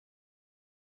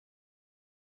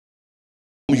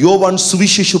யோவான்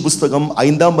சுவிசேஷ புஸ்தகம்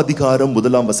 5ஆம் அதிகாரம்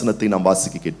 1ஆம் வசனத்தை நாம்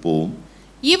வாசிக்க கேட்போம்.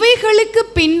 இவைகளுக்கு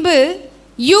பின்பு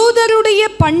யூதருடைய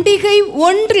பண்டிகை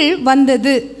ஒன்று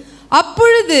வந்தது.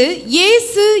 அப்பொழுது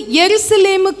இயேசு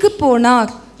எருசலேமுக்கு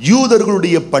போனார்.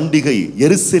 யூதர்களுடைய பண்டிகை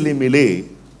எருசலேமிலே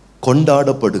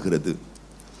கொண்டாடப்படுகிறது.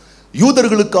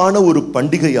 யூதர்களுக்கான ஒரு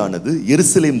பண்டிகையானது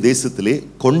எருசலேம் தேசத்திலே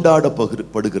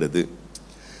கொண்டாடப்படுகிறது.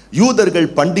 யூதர்கள்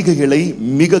பண்டிகைகளை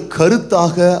மிக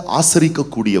கருத்தாக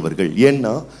ஆசரிக்கக்கூடியவர்கள்.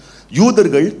 ஏன்னா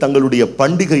யூதர்கள் தங்களுடைய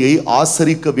பண்டிகையை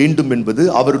ஆசரிக்க வேண்டும் என்பது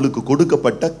அவர்களுக்கு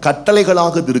கொடுக்கப்பட்ட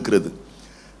கட்டளைகளாக இருக்கிறது.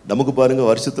 நமக்கு பாருங்க,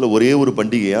 வருஷத்துல ஒரே ஒரு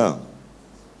பண்டிகையா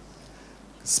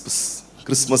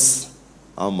கிறிஸ்மஸ்.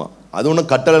 ஆமா, அது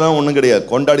ஒன்றும் கட்டளைலாம் ஒன்றும் கிடையாது,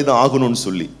 கொண்டாடி தான் ஆகணும்னு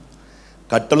சொல்லி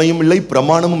கட்டளையும் இல்லை,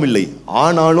 பிரமாணமும் இல்லை.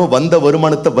 ஆனாலும் வந்த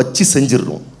வருமானத்தை வச்சு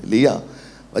செஞ்சிடறோம் இல்லையா?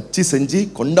 வச்சு செஞ்சு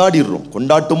கொண்டாடிடுறோம்.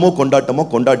 கொண்டாட்டமோ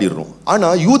கொண்டாடிடுறோம்.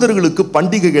 ஆனால் யூதர்களுக்கு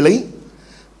பண்டிகைகளை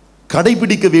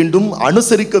கடைபிடிக்க வேண்டும்,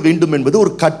 அனுசரிக்க வேண்டும் என்பது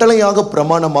ஒரு கட்டளையாக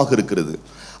பிரமாணமாக இருக்கிறது.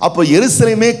 அப்போ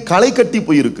எருசலேமே களை கட்டி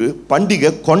போயிருக்கு.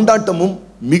 பண்டிகை கொண்டாட்டமும்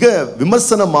மிக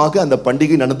விமர்சனமாக அந்த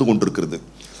பண்டிகை நடந்து கொண்டிருக்கிறது.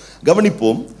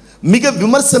 கவனிப்போம். மிக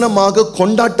விமர்சனமாக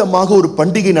கொண்டாட்டமாக ஒரு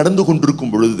பண்டிகை நடந்து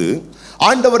கொண்டிருக்கும் பொழுது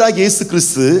ஆண்டவராக இயேசு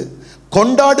கிறிஸ்து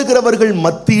கொண்டாடுகிறவர்கள்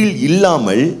மத்தியில்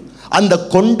இல்லாமல் அந்த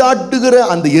கொண்டாடுகிற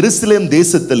அந்த எருசலேம்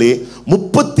தேசத்திலே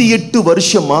 38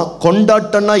 வருஷமா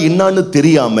கொண்டாட்டம்னா என்னன்னு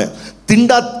தெரியாம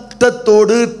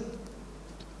திண்டாட்டத்தோடு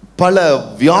பல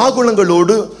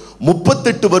வியாகுலங்களோடு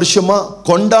 38 வருஷமா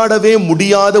கொண்டாடவே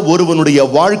முடியாத ஒருவனுடைய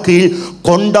வாழ்க்கையில்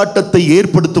கொண்டாட்டத்தை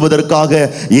ஏற்படுத்துவதற்காக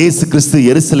இயேசு கிறிஸ்து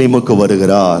எருசலேமுக்கு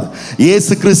வருகிறார்.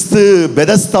 இயேசு கிறிஸ்து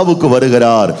பெதஸ்தாவுக்கு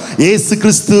வருகிறார். இயேசு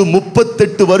கிறிஸ்து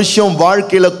 38 வருஷம்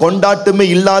வாழ்க்கையில கொண்டாட்டமே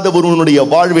இல்லாத ஒருவனுடைய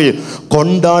வாழ்வில்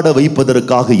கொண்டாட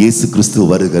வைப்பதற்காக இயேசு கிறிஸ்து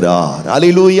வருகிறார்.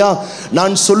 அல்லேலூயா.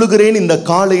 நான் சொல்லுகிறேன், இந்த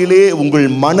காலையிலே உங்கள்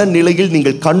மனநிலையில்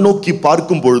நீங்கள் கண்ணோக்கி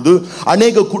பார்க்கும் பொழுது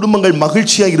அநேக குடும்பங்கள்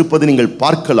மகிழ்ச்சியாக இருப்பதை நீங்கள்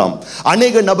பார்க்கலாம்.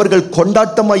 அநேக நபர்கள்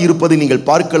கொண்டாட்டமாய் இருப்பதை நீங்கள்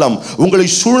பார்க்கலாம். உங்களை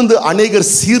சூழ்ந்து அநேகர்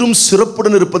சீரும்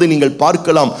சிறப்புடன் இருப்பதை நீங்கள்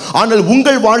பார்க்கலாம். ஆனால்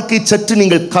உங்கள் வாழ்க்கை சற்று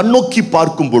நீங்கள் கண்ணோக்கி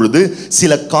பார்க்கும் பொழுது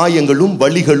சில காயங்களும்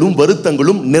வலிகளும்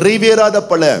வருத்தங்களும் நிறைவேறாத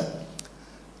பல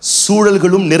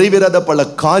சூழல்களும் நிறைவேறாத பல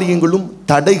காரியங்களும்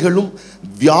தடைகளும்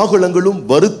வியாகுலங்களும்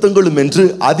வருத்தங்களும் என்று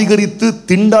அதிகரித்து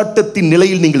திண்டாட்டத்தின்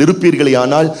நிலையில் நீங்கள் இருப்பீர்களே.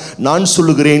 ஆனால் நான்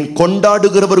சொல்லுகிறேன்,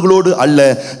 கொண்டாடுகிறவர்களோடு அல்ல,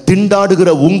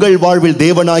 திண்டாடுகிற உங்கள் வாழ்வில்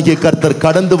தேவனாகிய கர்த்தர்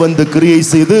கடந்து வந்து கிரியை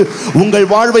செய்து உங்கள்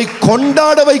வாழ்வை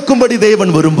கொண்டாட வைக்கும்படி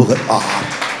தேவன் விரும்புகிறார்.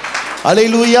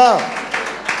 அல்லேலூயா.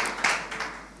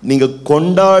 நீங்க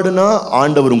கொண்டாடுனா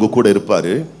ஆண்டவர் உங்க கூட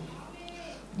இருப்பாரு.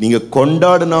 நீங்க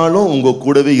கொண்டாடினாலும் உங்க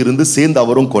கூடவே இருந்து சேர்ந்து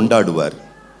அவரும் கொண்டாடுவார்.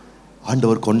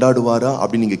 ஆண்டவர் கொண்டாடுவாரா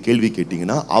அப்படின்னு நீங்க கேள்வி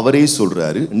கேட்டீங்கன்னா அவரே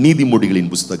சொல்றாரு.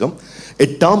 நீதிமொழிகளின் புஸ்தகம்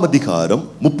 8ஆம் அதிகாரம்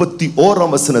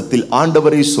 31ஆம் வசனத்தில்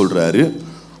ஆண்டவரே சொல்றாரு,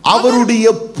 அவருடைய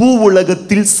பூ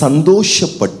உலகத்தில்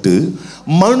சந்தோஷப்பட்டு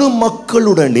மனு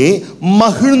மக்களுடனே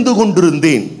மகிழ்ந்து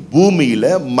கொண்டிருந்தேன். பூமியில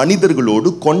மனிதர்களோடு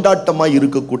கொண்டாட்டமாய்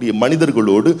இருக்கக்கூடிய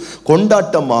மனிதர்களோடு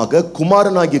கொண்டாட்டமாக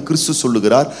குமாரனாகிய கிறிஸ்து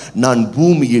சொல்லுகிறார், நான்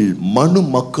பூமியில் மனு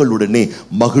மக்களுடனே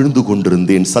மகிழ்ந்து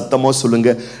கொண்டிருந்தேன். சத்தமா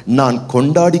சொல்லுங்க, நான்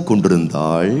கொண்டாடி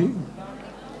கொண்டிருந்தாள்.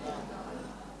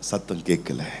 சத்தம்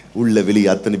கேட்கல, உள்ள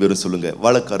வெளியே அத்தனை பேரும் சொல்லுங்க,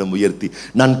 வழக்காரம் உயர்த்தி,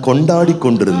 நான் கொண்டாடி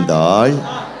கொண்டிருந்தாள்,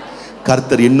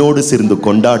 கர்த்தர் என்னோடு சேர்ந்து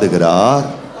கொண்டாடுகிறார்.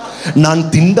 நான்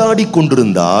திண்டாடி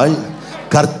கொண்டிருந்தால்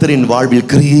கர்த்தரின் வாழ்வில்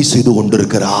கிரியை செய்து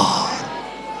கொண்டிருக்கிறார்.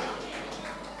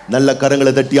 நல்ல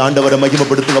கரங்களை தட்டி ஆண்டவரை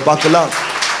மகிமைப்படுத்துங்க பார்க்கலாம்.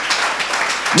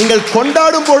 நீங்கள்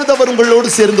கொண்டாடும் பொழுது அவர் உங்களோடு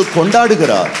சேர்ந்து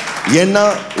கொண்டாடுகிறார். ஏன்னா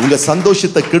உங்க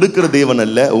சந்தோஷத்தை கெடுக்கிற தேவன்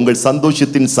அல்ல, உங்கள்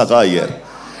சந்தோஷத்தின் சகாயர்.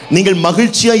 நீங்கள்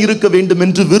மகிழ்ச்சியா இருக்க வேண்டும்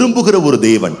என்று விரும்புகிற ஒரு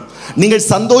தேவன், நீங்கள்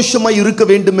சந்தோஷமாய் இருக்க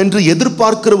வேண்டும் என்று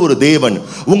எதிர்பார்க்கிற ஒரு தேவன்,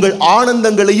 உங்கள்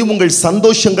ஆனந்தங்களையும் உங்கள்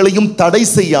சந்தோஷங்களையும் தடை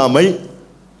செய்யாமல்,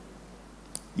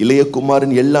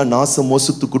 இளையகுமாரன் எல்லா நாச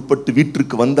மோசத்துக்குட்பட்டு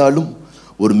வீட்டிற்கு வந்தாலும்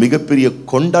ஒரு மிகப்பெரிய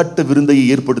கொண்டாட்ட விருந்தையை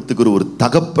ஏற்படுத்துகிற ஒரு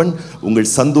தகப்பன் உங்கள்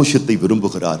சந்தோஷத்தை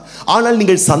விரும்புகிறார். ஆனால்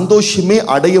நீங்கள் சந்தோஷமே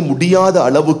அடைய முடியாத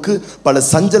அளவுக்கு பல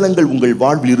சஞ்சலங்கள் உங்கள்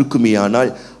வாழ்வில் இருக்குமே,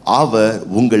 ஆனால் அவர்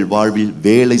உங்கள் வாழ்வில்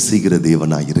வேலை செய்கிற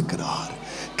தேவனாய் இருக்கிறார்,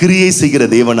 கிரியை செய்கிற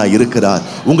தேவனாய் இருக்கிறார்,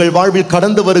 உங்கள் வாழ்வில்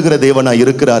கடந்து வருகிற தேவனாய்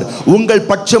இருக்கிறார், உங்கள்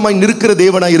பட்சமாய் நிற்கிற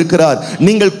தேவனாய் இருக்கிறார்.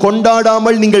 நீங்கள்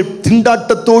கொண்டாடாமல் நீங்கள்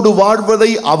திண்டாட்டத்தோடு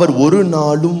வாழ்வதை அவர் ஒரு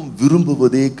நாளும்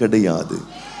விரும்புவதே கிடையாது.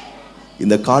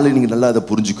 இந்த காலை நீங்க நல்லா அதை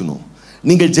புரிஞ்சுக்கணும்.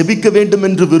 நீங்கள் ஜெபிக்க வேண்டும்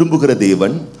என்று விரும்புகிற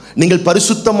தேவன், நீங்கள்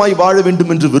பரிசுத்தமாய் வாழ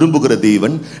வேண்டும் என்று விரும்புகிற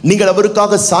தேவன், நீங்கள்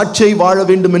அவருக்காக சாட்சியை வாழ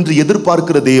வேண்டும் என்று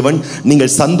எதிர்பார்க்கிற தேவன்,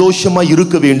 நீங்கள் சந்தோஷமாய்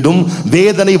இருக்க வேண்டும்,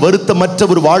 வேதனை வருத்தமற்ற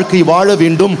ஒரு வாழ்க்கை வாழ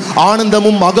வேண்டும்,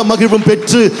 ஆனந்தமும் அகமகிழ்வும்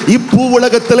பெற்று இப்பூ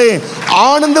உலகத்திலே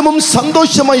ஆனந்தமும்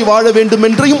சந்தோஷமாய் வாழ வேண்டும்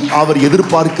என்றையும் அவர்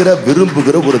எதிர்பார்க்கிற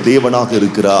விரும்புகிற ஒரு தேவனாக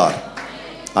இருக்கிறார்.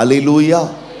 அல்லேலூயா.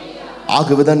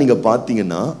 ஆகவேதான் நீங்க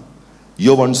பார்த்தீங்கன்னா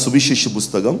யோவான் சுவிசேஷ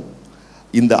புஸ்தகம்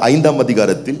இந்த 5ஆம்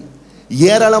அதிகாரத்தில்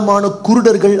ஏராளமான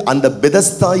குருடர்கள் அந்த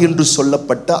பெதஸ்தா என்று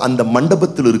சொல்லப்பட்ட அந்த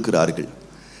மண்டபத்தில் இருக்கிறார்கள்.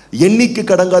 எண்ணிக்கை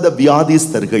கடங்காத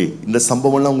வியாதிஸ்தர்கள். இந்த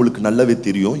சம்பவம்லாம் உங்களுக்கு நல்லாவே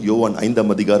தெரியும். யோவான்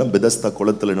 5ஆம் அதிகாரம் பெதஸ்தா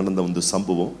குளத்தில் நடந்த ஒரு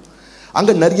சம்பவம்.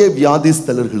 அங்க நிறைய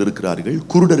வியாதிஸ்தலர்கள் இருக்கிறார்கள்,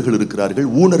 குருடர்கள் இருக்கிறார்கள்,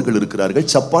 ஊனர்கள் இருக்கிறார்கள்,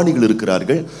 சப்பானிகள்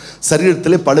இருக்கிறார்கள்.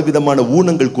 சரீரத்திலே பலவிதமான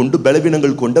ஊனங்கள் கொண்டு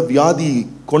பலவீனங்கள் கொண்ட வியாதி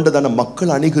கொண்டதான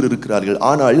மக்கள் அநேகர் இருக்கிறார்கள்.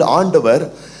 ஆனால் ஆண்டவர்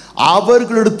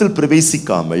அவர்களிடத்தில்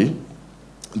பிரவேசிக்காமல்,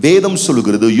 வேதம்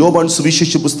சொல்லுகிறது, யோவான்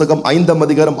சுவிசேஷ புஸ்தகம் 5ஆம்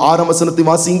அதிகாரம் 6ஆம் வசனத்தை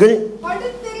வாசியுங்கள்.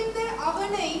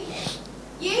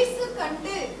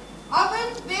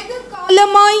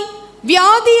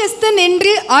 வியாதியஸ்தன்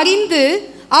என்று அறிந்து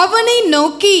அவனை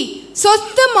நோக்கி,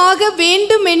 சொஸ்தமாக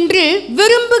வேண்டும் என்று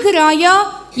விரும்புகிறாயா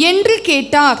என்று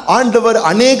கேட்டார். ஆண்டவர்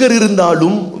அநேகர்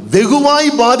இருந்தாலும் வெகுவாய்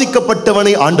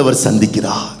பாதிக்கப்பட்டவனை ஆண்டவர்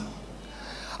சந்திக்கிறார்.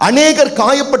 அநேகர்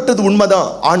காயப்பட்டது உண்மைதான்,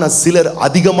 ஆனால் சிலர்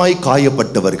அதிகமாய்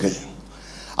காயப்பட்டவர்கள்.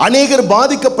 அநேகர்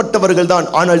பாதிக்கப்பட்டவர்கள் தான்,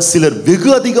 ஆனால் சிலர்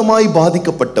வெகு அதிகமாய்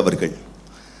பாதிக்கப்பட்டவர்கள்.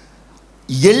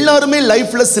 எல்லாருமே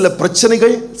லைஃப்ல சில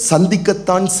பிரச்சனைகள்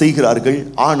சந்திக்கத்தான் செய்கிறார்கள்.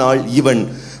 ஆனால் இவன்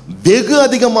வெகு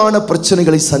அதிகமான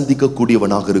பிரச்சனைகளை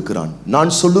சந்திக்கக்கூடியவனாக இருக்கிறான்.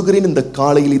 நான் சொல்லுகிறேன், இந்த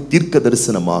காலையிலே தீர்க்க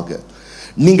தரிசனமாக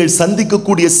நீங்கள்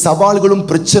சந்திக்கக்கூடிய சவால்களும்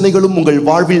பிரச்சனைகளும் உங்கள்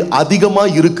வாழ்வில்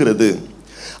அதிகமாக இருக்கிறது.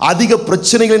 அதிக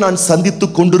பிரச்சனைகளை நான்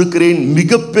சந்தித்துக் கொண்டிருக்கிறேன்.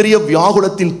 மிகப்பெரிய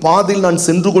வியாகுலத்தின் பாதையில் நான்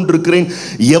சென்று கொண்டிருக்கிறேன்.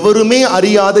 எவருமே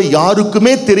அறியாத,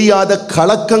 யாருக்குமே தெரியாத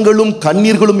கலக்கங்களும்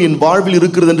கண்ணீர்களும் என் வாழ்வில்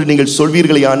இருக்கிறது என்று நீங்கள்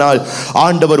சொல்வீர்களே, ஆனால்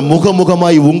ஆண்டவர்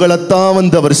முகமுகமாய் உங்களைத்தான்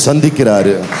வந்து அவர்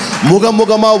சந்திக்கிறாரு.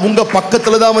 முகமுகமா உங்க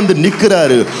பக்கத்துல தான் வந்து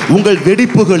நிற்கிறாரு. உங்கள்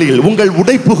வெடிப்புகளில், உங்கள்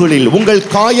உடைப்புகளில், உங்கள்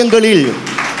காயங்களில்.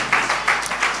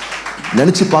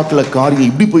 நினைச்சு பார்க்கல, காரியம்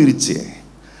இப்படி போயிருச்சு,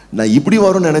 நான் இப்படி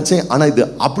வரும்னு நினைச்சேன், ஆனா இது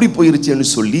அப்படி போயிருச்சுன்னு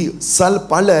சொல்லி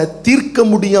பல தீர்க்க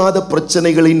முடியாத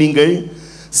பிரச்சனைகளை நீங்கள்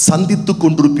சந்தித்து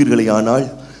கொண்டிருப்பீர்களே, ஆனால்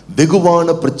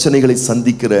வெகுவான பிரச்சனைகளை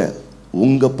சந்திக்கிற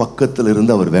உங்க பக்கத்தில்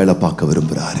இருந்து அவர் வேலை பார்க்க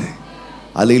விரும்புகிறாரு.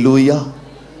 அல்லேலூயா.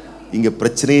 இங்க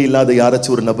பிரச்சனையே இல்லாத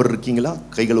யாராச்சும் ஒரு நபர் இருக்கீங்களா?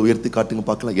 கைகளை உயர்த்தி காட்டுங்க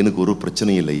பார்க்கலாம். எனக்கு ஒரு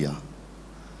பிரச்சனையும் இல்லையா.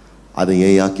 அதை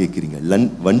ஏயா கேட்குறீங்க?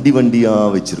 வண்டி வண்டியா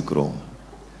வச்சிருக்கிறோம்.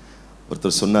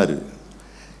 ஒருத்தர் சொன்னாரு,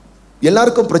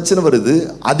 எல்லாருக்கும் பிரச்சனை வருது.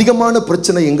 அதிகமான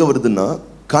பிரச்சனை எங்க வருதுன்னா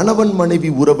கணவன் மனைவி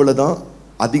உறவுல தான்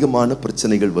அதிகமான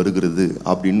பிரச்சனைகள் வருகிறது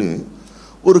அப்படின்னு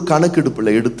ஒரு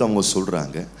கணக்கெடுப்புல எடுத்து அவங்க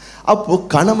சொல்றாங்க. அப்போ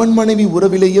கணவன் மனைவி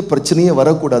உறவிலேயே பிரச்சனையே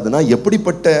வரக்கூடாதுன்னா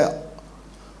எப்படிப்பட்ட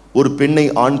ஒரு பெண்ணை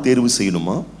ஆண் தேர்வு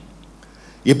செய்யணுமா?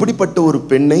 எப்படிப்பட்ட ஒரு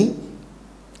பெண்ணை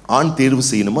ஆண் தேர்வு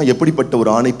செய்யணுமா? எப்படிப்பட்ட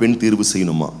ஒரு ஆணை பெண் தேர்வு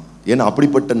செய்யணுமா? ஏன்னா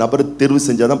அப்படிப்பட்ட நபரை தேர்வு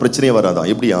செஞ்சாதான் பிரச்சனையே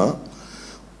வராதான். எப்படியா?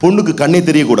 பொண்ணுக்கு கண்ணே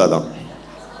தெரியக்கூடாதான்,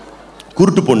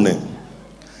 குருட்டு பொண்ணு.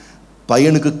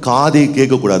 பையனுக்கு காதே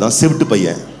கேட்கக்கூடாதான், செவிட்டு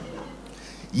பையன்.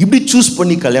 இப்படி சூஸ்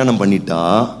பண்ணி கல்யாணம் பண்ணிட்டா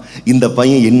இந்த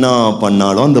பையன் என்ன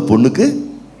பண்ணாலும் அந்த பொண்ணுக்கு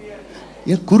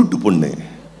ஏன் குருட்டு பொண்ணு.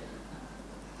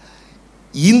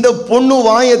 இந்த பொண்ணு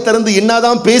வாயை திறந்து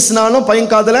என்னதான் பேசினாலும்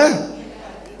பையன் காதல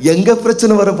எங்க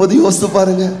பிரச்சனை வரப்போது யோசித்து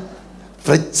பாருங்க.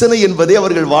 பிரச்சனை என்பதே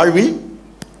அவர்கள் வாழ்வில்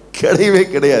கிடையவே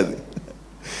கிடையாது.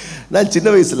 நான் சின்ன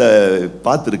வயசுல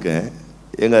பார்த்துருக்கேன்.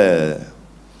 எங்க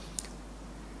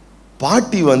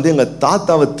பாட்டி வந்து எங்க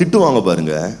தாத்தாவை திட்டுவாங்க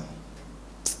பாருங்க.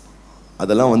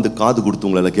 அதெல்லாம் வந்து காது கொடுத்து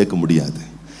உங்களால கேட்க முடியாது.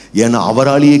 ஏன்னா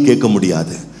அவராலேயே கேட்க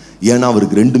முடியாது. ஏன்னா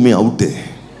அவருக்கு ரெண்டுமே அவுட்டு.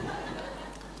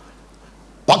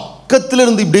 பக்கத்துல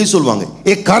இருந்து இப்படியே சொல்லுவாங்க,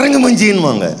 ஏ கரங்க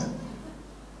மஞ்சின்னுவாங்க.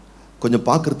 கொஞ்சம்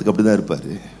பார்க்கறதுக்கு அப்படிதான்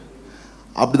இருப்பாரு,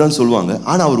 அப்படிதான் சொல்லுவாங்க.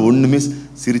 ஆனா அவர் ஒண்ணுமே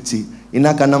சிரிச்சு, என்ன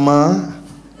கண்ணம்மா,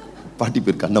 பாட்டி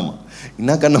பேர் கண்ணம்மா,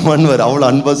 என்ன கண்ணம்மான்னு அவ்வளவு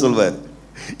அன்பா சொல்வார்.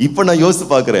 இப்ப நான் யோசித்து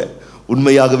பார்க்கிறேன்,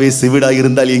 உண்மையாகவே செவிடாக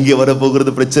இருந்தால் எங்கே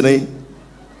வரப்போகிறது பிரச்சனை?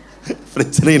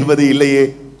 பிரச்சனை என்பது இல்லையே.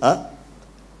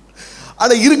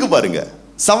 ஆனா இருக்கு பாருங்க,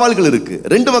 சவால்கள் இருக்கு.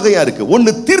 ரெண்டு வகையா இருக்கு.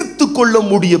 ஒன்னு தீர்த்து கொள்ள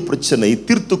முடிய பிரச்சனை,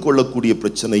 தீர்த்து கொள்ளக்கூடிய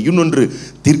பிரச்சனை. இன்னொன்று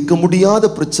தீர்க்க முடியாத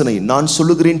பிரச்சனை. நான்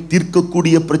சொல்லுகிறேன்,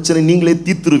 தீர்க்கக்கூடிய பிரச்சனை நீங்களே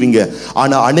தீர்த்துருவீங்க.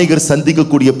 ஆனா அநேகர்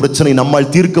சந்திக்கக்கூடிய பிரச்சனை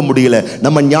நம்மால் தீர்க்க முடியல.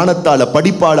 நம்ம ஞானத்தால,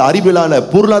 படிப்பால, அறிவிலால,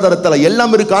 பொருளாதாரத்தால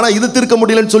எல்லாம் இருக்கு, ஆனா இது தீர்க்க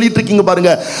முடியலன்னு சொல்லிட்டு இருக்கீங்க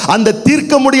பாருங்க. அந்த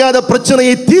தீர்க்க முடியாத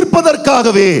பிரச்சனையை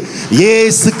தீர்ப்பதற்காகவே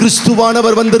இயேசு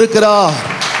கிறிஸ்துவானவர் வந்திருக்கிறார்.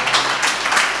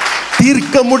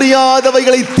 தீர்க்க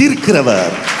முடியாதவைகளை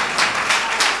தீர்க்கிறவர்,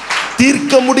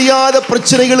 தீர்க்க முடியாத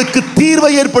பிரச்சனைகளுக்கு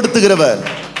தீர்வை ஏற்படுத்துகிறவர்.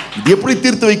 இது எப்படி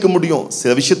தீர்த்து வைக்க முடியும்?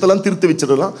 சில விஷயத்தெல்லாம் தீர்த்து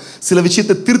வச்சிடலாம், சில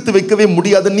விஷயத்தை தீர்த்து வைக்கவே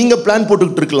முடியாது. நீங்க பிளான்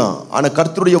போட்டுக்கிட்டு இருக்கலாம். ஆனா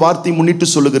கர்த்தருடைய வார்த்தையை முன்னிட்டு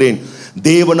சொல்லுகிறேன்,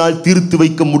 தேவனால் தீர்த்து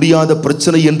வைக்க முடியாத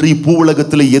பிரச்சனை என்று இப்பூ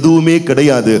உலகத்தில் எதுவுமே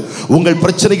கிடையாது. உங்கள்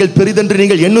பிரச்சனைகள் பெரிதென்று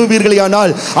நீங்கள்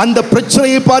எண்ணுவீர்களானால் அந்த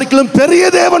பிரச்சனையை பார்க்கலாம் பெரிய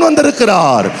தேவன்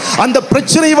வந்திருக்கிறார். அந்த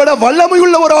பிரச்சனையை விட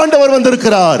வல்லமையுள்ள ஒரு ஆண்டவர்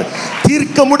வந்திருக்கிறார்.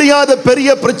 தீர்க்க முடியாத பெரிய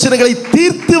பிரச்சனைகளை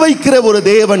தீர்த்து வைக்கிற ஒரு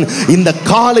தேவன் இந்த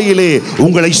காலையிலே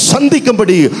உங்களை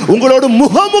சந்திக்கும்படி உங்களோடு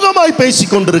முகமுகமாய்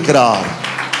பேசிக் கொண்டிருக்கிறார்.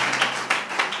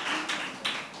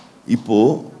 இப்போ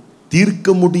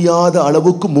தீர்க்க முடியாத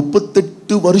அளவுக்கு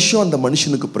 38 வருஷம் அந்த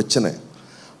மனுஷனுக்கு பிரச்சனை.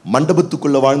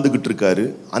 மண்டபத்துக்குள்ள வாழ்ந்துகிட்டு இருக்காரு.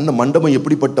 அந்த மண்டபம்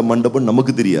எப்படிப்பட்ட மண்டபம்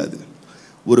நமக்கு தெரியாது.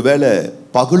 ஒருவேளை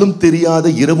பகலும் தெரியாத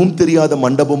இரவும் தெரியாத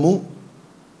மண்டபமும்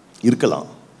இருக்கலாம்.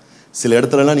 சில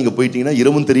இடத்துலலாம் நீங்கள் போயிட்டீங்கன்னா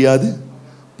இரவும் தெரியாது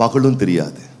பகலும்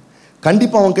தெரியாது.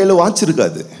 கண்டிப்பாக அவன் கையில் வாட்ச்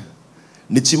இருக்காது.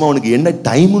 நிச்சயமாக அவனுக்கு என்ன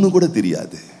டைம்னு கூட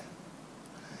தெரியாது.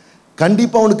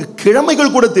 கண்டிப்பாக அவனுக்கு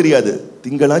கிழமைகள் கூட தெரியாது.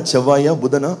 திங்களா செவ்வாயா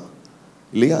புதனா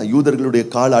இல்லையா? யூதர்களுடைய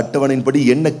கால அட்டவணையின்படி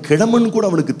என்ன கிழமைன்னு கூட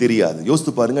அவனுக்கு தெரியாது.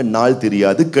 யோசித்து பாருங்க. நாள்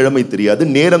தெரியாது, கிழமை தெரியாது,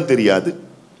 நேரம் தெரியாது,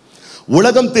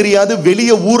 உலகம் தெரியாது,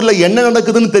 வெளியே ஊர்ல என்ன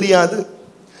நடக்குதுன்னு தெரியாது.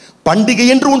 பண்டிகை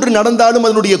என்று ஒன்று நடந்தாலும்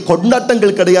அதனுடைய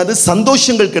கொண்டாட்டங்கள் கிடையாது,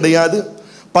 சந்தோஷங்கள் கிடையாது,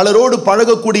 பலரோடு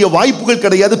பழகக்கூடிய வாய்ப்புகள்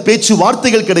கிடையாது, பேச்சு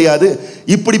வார்த்தைகள் கிடையாது.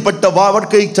 இப்படிப்பட்ட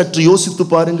வாழ்க்கையை சற்று யோசித்து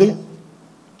பாருங்கள்.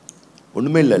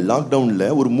 ஒண்ணுமே இல்லை. லாக்டவுன்ல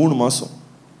ஒரு 3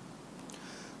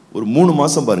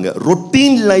 மாசம் பாருங்க,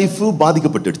 ரொட்டீன் லைஃப்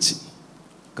பாதிக்கப்பட்டுடுச்சு.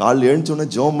 காலையில் எழுந்தோடனே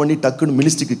ஜோம் பண்ணி டக்குன்னு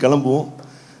மினிஸ்ட்ரிக்கு கிளம்புவோம்.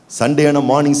 சண்டே ஆன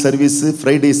மார்னிங் சர்வீஸ்,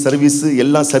 ஃப்ரைடே சர்வீஸ்,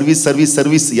 எல்லாம்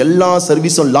சர்வீஸ் எல்லா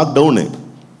சர்வீஸும் லாக்டவுனு,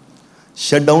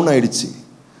 ஷட் டவுன் ஆயிடுச்சு.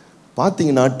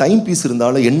 பார்த்தீங்கன்னா டைம் பீஸ்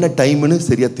இருந்தாலும் என்ன டைம்னு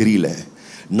சரியா தெரியல,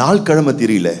 நாள் கிழமை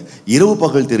தெரியல, இரவு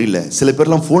பகல் தெரியல. சில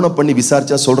பேர்லாம் ஃபோனை பண்ணி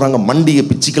விசாரிச்சா சொல்றாங்க மண்டியை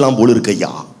பிச்சுக்கலாம் போல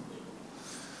இருக்கையா.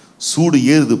 சூடு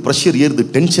ஏறுது, ப்ரெஷர் ஏறுது,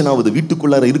 டென்ஷன் ஆகுது,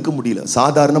 வீட்டுக்குள்ளார இருக்க முடியல.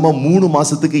 சாதாரணமாக 3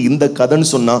 மாசத்துக்கு இந்த கதைன்னு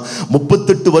சொன்னா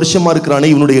 38 வருஷமா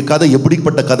இருக்கிறானே இவனுடைய கதை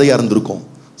எப்படிப்பட்ட கதையா இருந்திருக்கும்?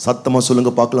 சத்தமா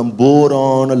சொல்லுங்க பார்க்கலாம்.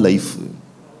 போரான லைஃப்.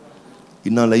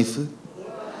 என்ன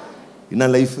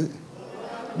லைஃப்?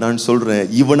 நான் சொல்றேன்,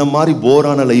 இவனை மாதிரி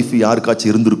போரான லைஃப்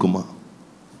யாருக்காச்சும் இருந்திருக்குமா?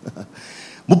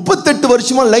 38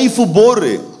 வருஷமா லைஃப் போர்.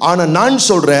 ஆனா நான்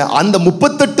சொல்றேன், அந்த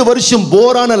 38 வருஷம்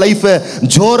போரான லைஃப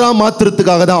ஜோரா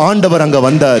மாத்துறதுக்காக தான் ஆண்டவர் அங்க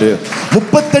வந்தாரு.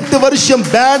 38 வருஷம்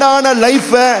பேடான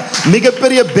லைஃப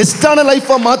மிகப்பெரிய பெஸ்டான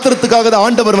லைஃபா மாத்துறதுக்காக தான்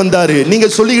ஆண்டவர் வந்தாரு. நீங்க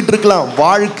சொல்லிக்கிட்டு இருக்கலாம்,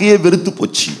 வாழ்க்கையே வெறுத்து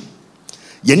போச்சு,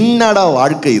 என்னடா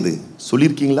வாழ்க்கை இது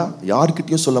சொல்லியிருக்கீங்களா?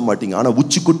 யாருக்கிட்டையும் சொல்ல மாட்டீங்க. ஆனா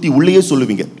உச்சி கொட்டி உள்ளேயே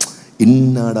சொல்லுவீங்க,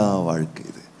 என்னடா வாழ்க்கை இது.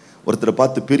 ஒருத்தரை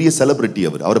பார்த்து, பெரிய செலிபிரிட்டி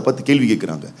அவரை பார்த்து கேள்வி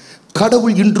கேட்கிறாங்க.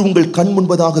 கடவுள் இன்று உங்கள் கண்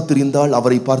முன்பதாக தெரிந்தால்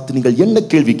அவரை பார்த்து நீங்கள் என்ன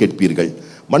கேள்வி கேட்பீர்கள்?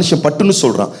 மனுஷன் பட்டுன்னு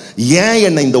சொல்றான், ஏன்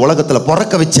என்னை இந்த உலகத்துல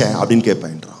பிறக்க வச்ச அப்படின்னு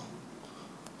கேட்பேன்றான்.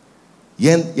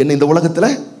 ஏன் என்னை இந்த உலகத்துல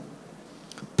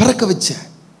பிறக்க வச்ச?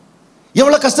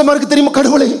 எவ்வளவு கஷ்டமா இருக்கு தெரியுமா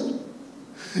கடவுளே?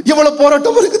 எவ்வளவு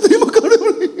போராட்டம் இருக்கு தெரியுமா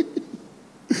கடவுளே?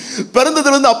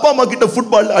 பிறந்ததுல இருந்து அப்பா அம்மா கிட்ட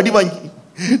ஃபுட்பால் அடி வாங்கி,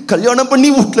 கல்யாணம் பண்ணி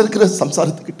வீட்டுல இருக்கிற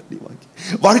சம்சாரத்துக்கிட்ட அடி வாங்கி,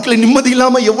 வாழ்க்கையில நிம்மதி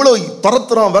இல்லாம எவ்வளவு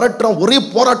துரத்துறான் விரட்டுறான், ஒரே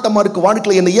போராட்டமா இருக்கு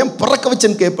வாழ்க்கையில, என்னை ஏன் பிறக்க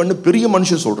வச்சேன்னு கேட்பேன்னு பெரிய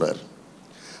மனுஷன் சொல்றார்.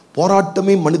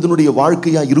 போராட்டமே மனிதனுடைய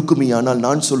வாழ்க்கையா இருக்குமே. ஆனால்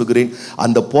நான் சொல்லுகிறேன்,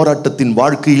 அந்த போராட்டத்தின்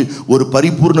வாழ்க்கையில் ஒரு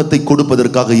பரிபூர்ணத்தை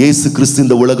கொடுப்பதற்காக இயேசு கிறிஸ்து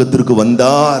இந்த உலகத்திற்கு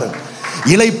வந்தார்.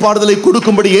 இளைப்பாறுதலை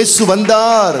கொடுக்கும்படி இயேசு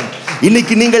வந்தார்.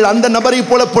 இன்னைக்கு நீங்கள் அந்த நபரை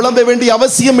போல புலம்ப வேண்டிய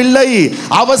அவசியம் இல்லை.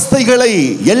 அவஸ்தைகளை,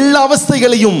 எல்லா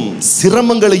அவஸ்தைகளையும்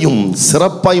சிரமங்களையும்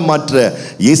சிறப்பாய் மாற்ற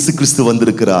இயேசு கிறிஸ்து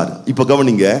வந்திருக்கிறார். இப்ப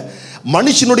கவனிங்க,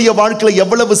 மனுஷனுடைய வாழ்க்கையில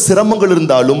எவ்வளவு சிரமங்கள்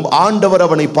இருந்தாலும் ஆண்டவர்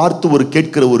அவனை பார்த்து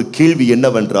கேட்கிற ஒரு கேள்வி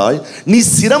என்னவென்றால், நீ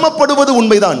சிரமப்படுவது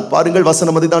உண்மைதான். பாருங்கள்,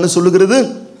 வசனம் அதைதானே சொல்லுகிறது.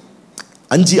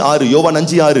 5:6, யோவான்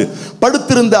 5:6.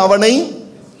 படுத்திருந்த அவனை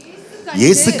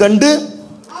இயேசு கண்டு,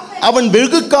 அவன்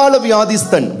வெகு கால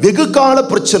வியாதிஸ்தன். வெகு கால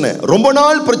பிரச்சனை, ரொம்ப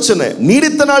நாள் பிரச்சனை,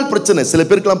 நீடித்த நாள் பிரச்சனை. சில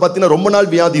பேருக்கெல்லாம் பார்த்தீங்கன்னா ரொம்ப நாள்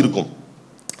வியாதி இருக்கும்,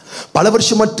 பல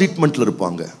வருஷமா ட்ரீட்மெண்ட்ல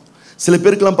இருப்பாங்க. சில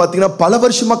பேருக்கெல்லாம் பார்த்தீங்கன்னா பல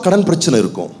வருஷமா கடன் பிரச்சனை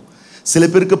இருக்கும். சில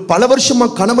பேருக்கு பல வருஷமா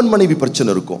கணவன் மனைவி பிரச்சனை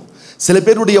இருக்கும். சில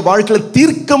பேருடைய வாழ்க்கையில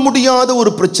தீர்க்க முடியாத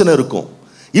ஒரு பிரச்சனை இருக்கும்.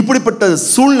 இப்படிப்பட்ட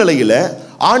சூழ்நிலையில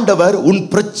ஆண்டவர் உன்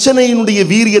பிரச்சனையினுடைய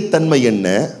வீரியத்தன்மை என்ன,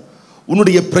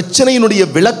 உன்னுடைய பிரச்சனையினுடைய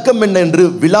விளக்கம் என்ன என்று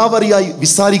விலாவரியாய்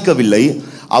விசாரிக்கவில்லை.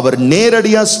 அவர்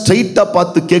நேரடியா ஸ்ட்ரைட்டா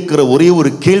பார்த்து கேட்கிற ஒரே ஒரு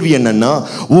கேள்வி என்னன்னா,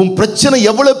 உன் பிரச்சனை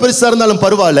எவ்வளவு பெருசா இருந்தாலும்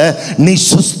பரவாயில்ல, நீ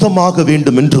சுஸ்தமாக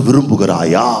வேண்டும் என்று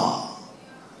விரும்புகிறாயா?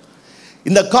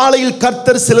 இந்த காலையில்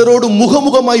கர்த்தர் சிலரோடு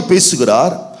முகமுகமாய்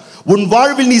பேசுகிறார். உன்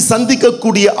வாழ்வில் நீ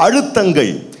சந்திக்கக்கூடிய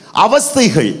அழுத்தங்கள்,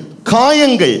 அவஸ்தைகள்,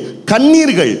 காயங்கள்,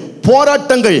 கண்ணீர்கள்,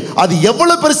 போராட்டங்கள், அது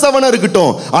எவ்வளவு பெருசாவனா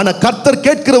இருக்கட்டும், ஆனா கர்த்தர்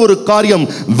கேட்கிற ஒரு காரியம்,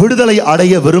 விடுதலை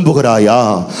அடைய விரும்புகிறாயா?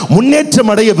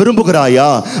 முன்னேற்றம் அடைய விரும்புகிறாயா?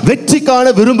 வெற்றி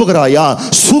காண விரும்புகிறாயா?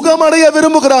 சுகமடைய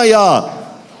விரும்புகிறாயா?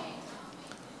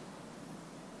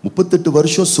 38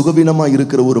 வருஷம் சுகவீனமா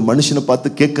இருக்கிற ஒரு மனுஷனை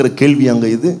பார்த்து கேட்கிற கேள்வி அங்க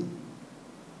இது.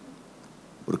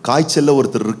 ஒரு காய்ச்சல்ல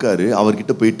ஒருத்தர் இருக்காரு,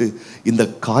 அவர்கிட்ட போயிட்டு, இந்த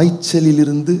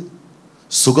காய்ச்சலிலிருந்து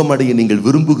சுகமடைய நீங்கள்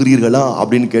விரும்புகிறீர்களா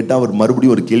அப்படின்னு கேட்டா அவர்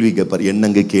மறுபடியும் ஒரு கேள்வி கேட்பார்.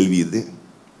 என்னங்க கேள்வி இது?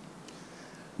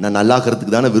 நான்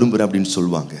நல்லாக்கிறதுக்கு தானே விரும்புகிறேன் அப்படின்னு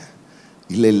சொல்லுவாங்க.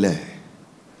 இல்லை,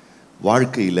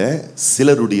 வாழ்க்கையில்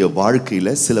சிலருடைய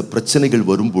வாழ்க்கையில் சில பிரச்சனைகள்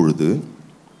வரும்பொழுது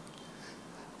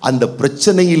அந்த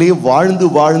பிரச்சனையிலே வாழ்ந்து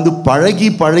வாழ்ந்து பழகி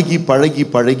பழகி பழகி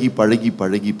பழகி பழகி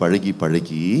பழகி பழகி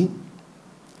பழகி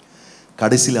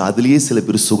கடைசியில் அதுலேயே சில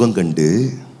பேர் சுகம் கண்டு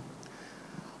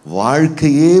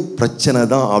வாழ்க்கையே பிரச்சனை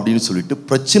தான் அப்படின்னு சொல்லிட்டு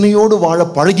பிரச்சனையோடு வாழ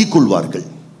பழகி கொள்வார்கள்.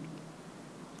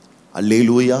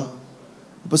 அல்லேலூயா.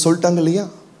 இப்போ சொல்லிட்டாங்க இல்லையா,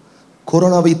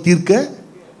 கொரோனாவை தீர்க்க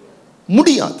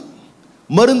முடியாது,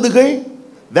 மருந்துகள்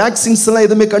வேக்சின்ஸ் எல்லாம்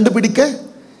எதுவுமே கண்டுபிடிக்க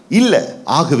இல்லை.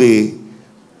 ஆகவே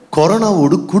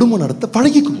கொரோனாவோடு குடும்பம் நடத்த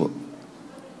பழகிக்குங்க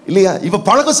இல்லையா. இப்ப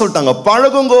பழக சொல்லிட்டாங்க,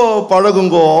 பழகுங்கோ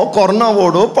பழகுங்கோ,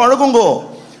 கொரோனாவோடு பழகுங்கோ.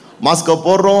 மாஸ்கை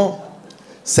போடுறோம்,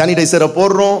 சானிடைசரை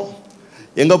போடுறோம்,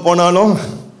 எங்க போனாலும்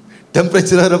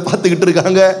டெம்பரேச்சரை பார்த்துக்கிட்டு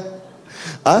இருக்காங்க,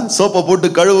 சோப்பை போட்டு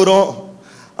கழுவுறோம்,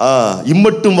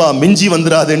 இம்மட்டும் வா மிஞ்சி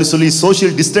வந்துடாதுன்னு சொல்லி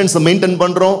சோசியல் டிஸ்டன்ஸை மெயின்டைன்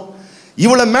பண்றோம்.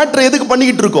 இவ்வளவு மேட்டர் எதுக்கு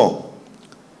பண்ணிக்கிட்டு இருக்கோம்?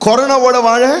 கொரோனாவோட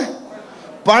வாழ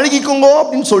பழகிக்குங்கோ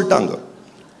அப்படின்னு சொல்லிட்டாங்க.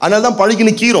 அதனால தான் பழகி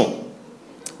நிற்கிறோம்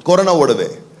கொரோனாவோடவே.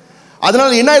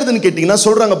 அதனால என்ன ஆயிருதுன்னு கேட்டீங்கன்னா,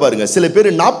 சொல்றாங்க பாருங்க, சில பேர்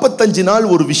 45 நாள்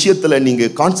ஒரு விஷயத்துல நீங்க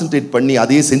கான்சென்ட்ரேட் பண்ணி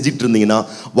அதையே செஞ்சிட்டு இருந்தீங்கன்னா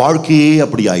வாழ்க்கையே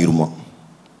அப்படி ஆயிருமா.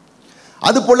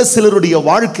 அது போல சிலருடைய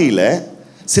வாழ்க்கையில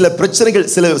சில பிரச்சனைகள்,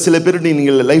 சில பேருடைய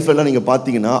நீங்கள் லைஃப்ல எல்லாம் நீங்க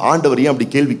பாத்தீங்கன்னா, ஆண்டவர் ஏன் அப்படி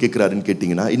கேள்வி கேட்கிறாருன்னு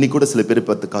கேட்டீங்கன்னா, இன்னைக்கு கூட சில பேர்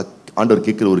பார்த்து ஆண்டவர்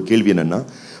கேட்கிற ஒரு கேள்வி என்னன்னா,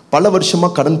 பல வருஷமா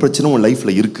கடன் பிரச்சனை உன்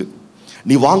லைஃப்ல இருக்கு,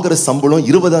 நீ வாங்குற சம்பளம்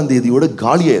 20ஆம் தேதியோட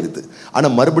காலியாயிருது, ஆனா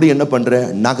மறுபடியும் என்ன பண்ற,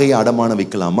 நகையை அடமான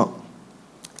வைக்கலாமா,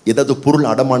 ஏதாவது பொருள்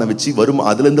அடமான வச்சு வரும்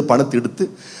அதுல இருந்து பணத்தை எடுத்து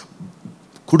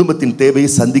குடும்பத்தின் தேவையை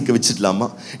சந்திக்க வச்சிடலாமா,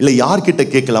 இல்லை யார்கிட்ட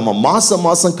கேட்கலாமா. மாசம்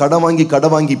மாசம் கடன் வாங்கி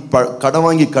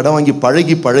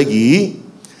பழகி பழகி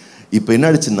இப்ப என்ன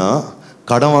ஆயிடுச்சுன்னா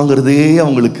கடன் வாங்குறதே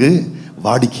அவங்களுக்கு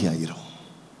வாடிக்கை ஆயிரும்.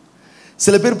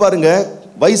 சில பேர் பாருங்க,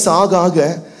 வயசு ஆக ஆக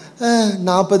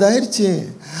 40 ஆயிடுச்சு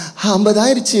 50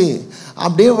 ஆயிடுச்சு,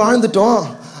 அப்படியே வாழ்ந்துட்டோம்,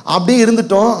 அப்படியே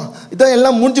இருந்துட்டோம், இதான்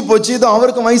எல்லாம் முடிஞ்சு போச்சு, இதோ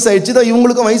அவருக்கும் வயசு ஆயிடுச்சு, இதோ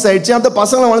இவங்களுக்கும் வயசு ஆயிடுச்சு, அந்த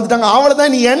பசங்களும் வளர்ந்துட்டாங்க,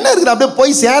 அவ்வளவுதான், நீ என்ன இருக்குது, அப்படியே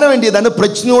போய் சேர வேண்டியதான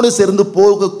பிரச்சனையோடு சேர்ந்து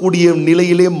போகக்கூடிய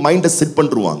நிலையிலே மைண்டை செட்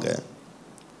பண்ணிருவாங்க.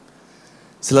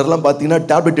 சிலர்லாம் பார்த்தீங்கன்னா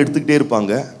டேப்லெட் எடுத்துக்கிட்டே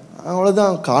இருப்பாங்க,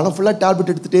 அவ்வளோதான், காலம் ஃபுல்லாக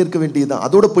டேப்லெட் எடுத்துகிட்டே இருக்க வேண்டியதுதான்,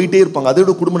 அதோட போயிட்டே இருப்பாங்க,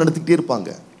 அதோட குடும்பம் நடத்திக்கிட்டே இருப்பாங்க.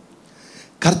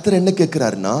 கர்த்தர் என்ன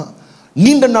கேட்கிறாருன்னா,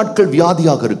 நீண்ட நாட்கள்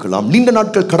வியாதியாக இருக்கலாம், நீண்ட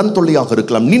நாட்கள் கடன் தொல்லையாக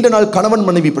இருக்கலாம், நீண்ட நாள் கணவன்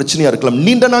மனைவி பிரச்சனையா இருக்கலாம்,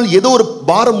 நீண்ட நாள் ஏதோ ஒரு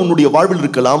பாரம் உன்னுடைய வாழ்வில்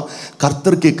இருக்கலாம்.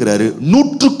 கர்த்தர் கேட்கிறாரு,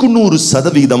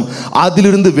 100%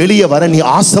 அதிலிருந்து வெளியே வர நீ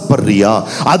ஆசைப்படுறியா,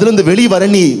 அதிலிருந்து வெளியே வர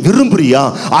நீ விரும்புறியா,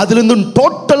 அதிலிருந்து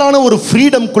டோட்டலான ஒரு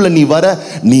ஃப்ரீடம்குள்ள நீ வர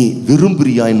நீ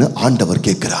விரும்புறியான்னு ஆண்டவர்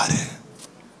கேட்கிறாரு.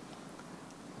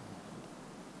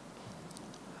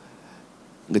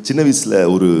 இங்க சின்ன வயசுல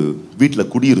ஒரு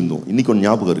வீட்டில் குடியிருந்தோம், இன்னைக்கு ஒரு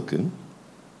ஞாபகம் இருக்கு.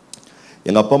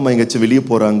 எங்கள் அப்பா அம்மா எங்கேயாச்சும் வெளியே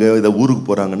போகிறாங்க, இதை ஊருக்கு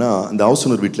போகிறாங்கன்னா அந்த ஹவுஸ்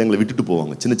ஓனர் வீட்டில் எங்களை விட்டுட்டு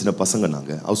போவாங்க. சின்ன சின்ன பசங்க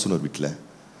நாங்கள் ஹவுஸ் ஓனர் வீட்டில்.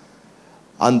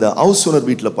 அந்த ஹவுஸ் ஓனர்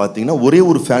வீட்டில் பார்த்தீங்கன்னா ஒரே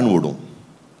ஒரு ஃபேன் ஓடும்.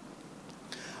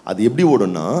 அது எப்படி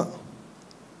ஓடும்னா,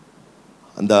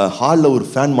 அந்த ஹாலில் ஒரு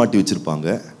ஃபேன் மாட்டி வச்சுருப்பாங்க,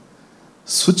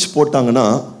 சுவிட்ச் போட்டாங்கன்னா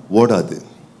ஓடாது,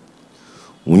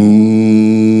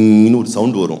 இன்னும் ஒரு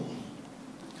சவுண்டு வரும்.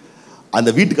 அந்த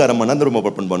வீட்டுக்காரம்மா நந்தரமா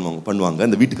பண்ணுவாங்க.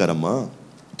 அந்த வீட்டுக்காரம்மா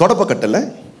தொடப்பக்கட்டலை,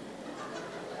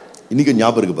 இன்னைக்கு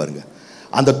ஞாபகம் இருக்கு பாருங்க,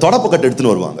 அந்த தொடப்பக்கட்டை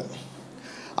எடுத்துன்னு வருவாங்க.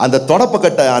 அந்த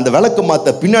தொடப்பக்கட்டை அந்த விளக்கு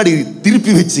மாத்த பின்னாடி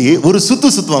திருப்பி வச்சு ஒரு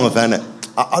சுத்துவாங்க, ஃபேனை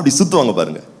அப்படி சுத்துவாங்க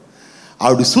பாருங்க.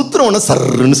 அப்படி சுத்துறவன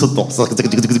சர்ன்னு சுத்தம்.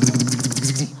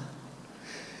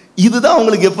 இதுதான்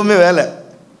அவங்களுக்கு எப்பவுமே வேலை.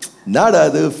 என்னடா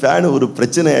அது, ஃபேனு ஒரு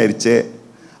பிரச்சனை ஆயிடுச்சு,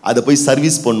 அதை போய்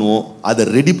சர்வீஸ் பண்ணுவோம், அதை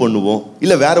ரெடி பண்ணுவோம்,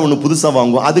 இல்லை வேற ஒன்று புதுசாக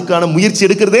வாங்குவோம், அதுக்கான முயற்சி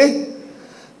எடுக்கிறதே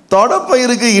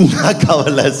தொடப்பயிருக்கு. என்ன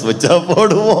கவலை, ஸ்விட்சா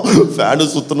போடுவோம், ஃபேனு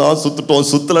சுத்துட்டோம்,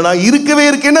 சுத்தலனா இருக்கவே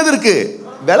இருக்கு, என்னது இருக்கு,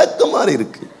 விளக்க மாதிரி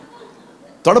இருக்கு,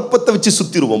 தொடப்பத்தை வச்சு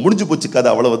சுத்திடுவோம், முடிஞ்சு போச்சு கதை,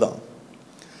 அவ்வளவுதான்.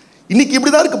 இன்னைக்கு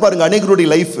இப்படிதான் இருக்கு பாருங்க அநேகருடைய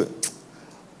லைஃப்.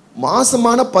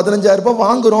 மாசமான 15,000 ரூபாய்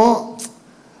வாங்குறோம்,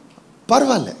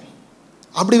 பரவாயில்ல,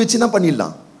 அப்படி வச்சு என்ன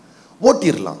பண்ணிடலாம்,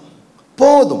 ஓட்டிடலாம்,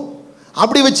 போதும்,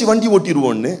 அப்படி வச்சு வண்டி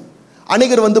ஓட்டிடுவோம்னு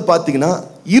அநேகர் வந்து பார்த்தீங்கன்னா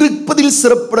இருப்பதில்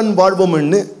சிறப்புடன்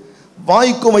வாழ்வோம்னு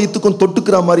வாய்க்கும் வயிற்றுக்கும்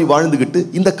தொட்டுக்கிற மாதிரி வாழ்ந்துக்கிட்டு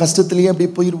இந்த கஷ்டத்திலேயே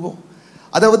அப்படியே போயிடுவோம்.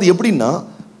 அதாவது எப்படின்னா,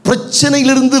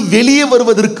 பிரச்சனையிலிருந்து வெளியே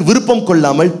வருவதற்கு விருப்பம்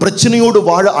கொள்ளாமல் பிரச்சனையோடு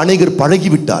வாழ அநேகர்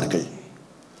பழகிவிட்டார்கள்.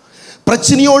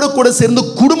 பிரச்சனையோடு கூட சேர்ந்து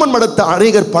குடும்பம் நடத்த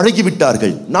அநேகர்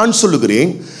பழகிவிட்டார்கள். நான்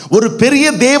சொல்லுகிறேன், ஒரு பெரிய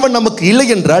தேவன் நமக்கு இல்லை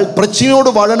என்றால் பிரச்சனையோடு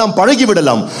வாழ நாம்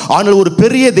பழகிவிடலாம். ஆனால் ஒரு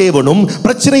பெரிய தேவனும்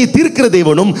பிரச்சனையை தீர்க்கிற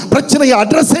தேவனும் பிரச்சனையை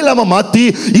அட்ரஸ் இல்லாம மாத்தி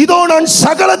இதோ நான்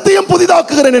சகலத்தையும்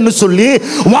புதிதாக்குகிறேன் என்று சொல்லி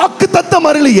வாக்குத்தத்தம்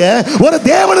அருளிய ஒரு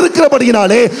தேவன்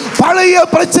இருக்கிறபடியினாலே பழைய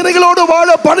பிரச்சனைகளோடு வாழ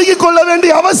பழகிக் கொள்ள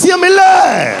வேண்டிய அவசியம் இல்லை.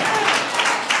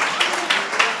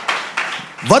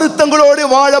 வருத்தங்களோடு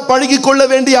வாழ பழகி கொள்ள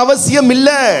வேண்டிய அவசியம் இல்ல.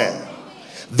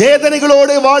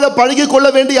 வேதனைகளோடு வாழ பழகி கொள்ள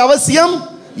வேண்டிய அவசியம்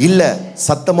இல்ல.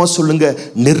 சத்தமா சொல்லுங்க,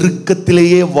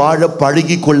 நெருக்கத்திலேயே வாழ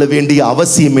பழகி கொள்ள வேண்டிய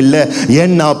அவசியம் இல்ல.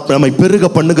 ஏன்னா நம்மை பெருக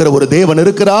பண்ணுகிற ஒரு தேவன்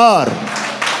இருக்கிறார்.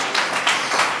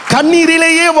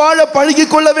 கண்ணீரிலேயே வாழ பழகி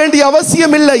கொள்ள வேண்டிய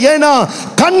அவசியம் இல்லை. ஏன்னா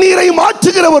கண்ணீரை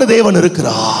மாற்றுகிற ஒரு தேவன்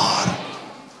இருக்கிறார்.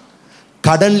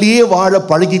 கடன்லயே வாழ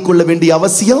பழகி கொள்ள வேண்டிய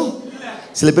அவசியம்.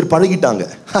 சில பேர் பழகிட்டாங்க,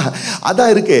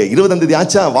 அதான் இருக்கு, 20ஆம் தேதி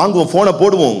ஆச்சா வாங்குவோம், போனை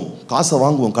போடுவோம், காசை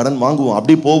வாங்குவோம், கடன் வாங்குவோம்,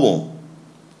 அப்படி போவோம்,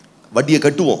 வட்டியை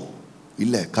கட்டுவோம்.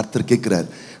 இல்ல, கர்த்தர் கேட்கிறார்,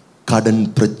 கடன்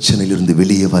பிரச்சனையிலிருந்து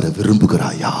வெளியே வர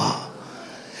விரும்புகிறாயா?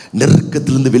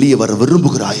 நெருக்கத்திலிருந்து வெளியே வர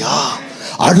விரும்புகிறாயா?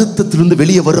 அழுத்தத்திலிருந்து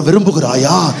வெளியே வர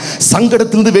விரும்புகிறாயா?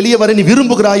 சங்கடத்திலிருந்து வெளியே வர நீ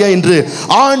விரும்புகிறாயா என்று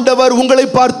ஆண்டவர் உங்களை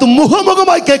பார்த்து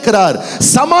முகமுகமாய் கேட்கிறார்.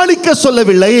 சமாளிக்க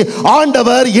சொல்லவில்லை.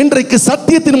 ஆண்டவர் இன்றைக்கு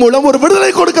சத்தியத்தின் மூலம் ஒரு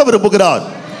விடுதலை கொடுக்க விரும்புகிறார்.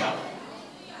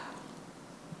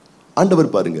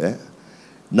 ஆண்டவர் பாருங்க,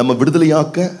 நம்ம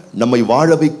விடுதலையாக்க, நம்மை வாழ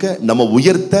வைக்க, நம்ம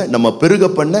உயர்த்த, நம்ம பெருக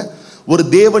பண்ண ஒரு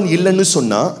தேவன் இல்லைன்னு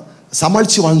சொன்னா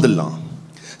சமாளிச்சு வாழ்ந்துடலாம்,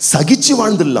 சகிச்சு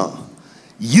வாழ்ந்துடலாம்.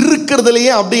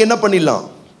 இருக்கிறதுலையே அப்படி என்ன பண்ணிடலாம்.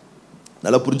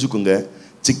 நல்லா புரிஞ்சுக்குங்க,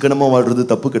 சிக்கனமா வாழ்றது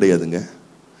தப்பு கிடையாதுங்க,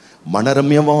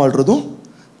 மனரம்யமா வாழ்றதும்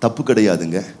தப்பு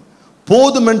கிடையாதுங்க,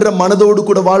 போதும் என்ற மனதோடு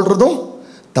கூட வாழ்றதும்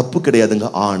தப்பு கிடையாதுங்க.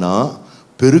 ஆனா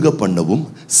பெருக பண்ணவும்,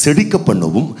 செழிக்க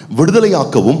பண்ணவும்,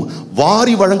 விடுதலையாக்கவும்,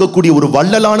 வாரி வழங்கக்கூடிய ஒரு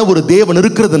வள்ளலான ஒரு தேவன்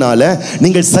இருக்கிறதுனால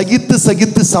நீங்கள் சகித்து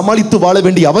சகித்து சமாளித்து வாழ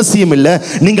வேண்டிய அவசியம் இல்லை.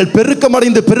 நீங்கள்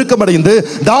பெருக்கமடைந்து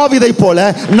தாவீதை போல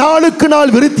நாளுக்கு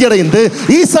நாள் விருத்தி அடைந்து,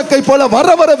 ஈசாக்கை போல வர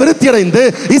வர விருத்தி அடைந்து,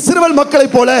 இஸ்ரவேல் மக்களை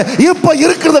போல இப்ப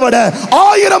இருக்கிறத விட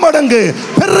 1000 மடங்கு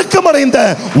பெருக்கமடைந்த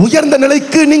உயர்ந்த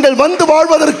நிலைக்கு நீங்கள் வந்து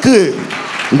வாழ்வதற்கு,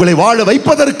 உங்களை வாழ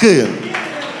வைப்பதற்கு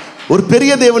ஒரு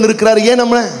பெரிய தேவன் இருக்கிறார். ஏன்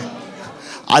நம்ம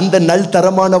அந்த நல்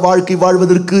தரமான வாழ்க்கை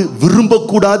வாழ்வதற்கு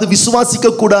விரும்பக்கூடாது,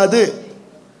 விசுவாசிக்க கூடாது?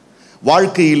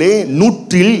 வாழ்க்கையிலே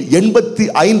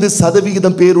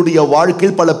 185% பேருடைய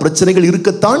வாழ்க்கையில் பல பிரச்சனைகள்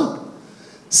இருக்கத்தான்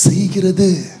செய்கிறது.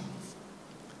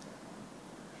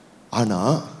 ஆனா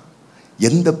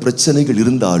எந்த பிரச்சனைகள்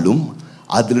இருந்தாலும்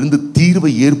அதிலிருந்து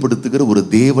தீர்வை ஏற்படுத்துகிற ஒரு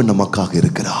தேவன் நமக்காக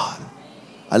இருக்கிறார்.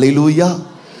 அல்லேலூயா.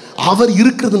 அவர்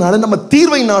இருக்கிறதுனால நம்ம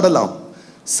தீர்வை நாடலாம்.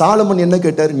 சாலமன் என்ன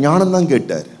கேட்டார்? ஞானம் தான்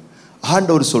கேட்டார்.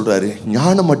 ஆண்டவர் சொல்றாரு,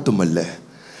 ஞானம் மட்டுமல்ல,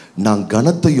 நான்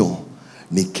கனத்தையும்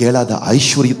நீ கேளாத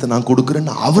ஐஸ்வர்யத்தை நான்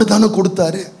கொடுக்கிறேன்னு அவர் தானே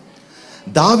கொடுத்தாரு.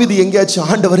 தாவீது எங்கேயாச்சும்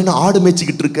ஆண்டவர் நான் ஆடு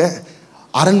மேய்ச்சிக்கிட்டு இருக்க,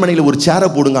 அரண்மனையில் ஒரு சேரை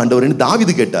போடுங்க ஆண்டவர்னு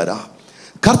தாவீது கேட்டாரா?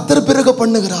 கர்த்தர் பிறகு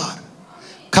பண்ணுகிறார்,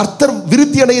 கர்த்தர்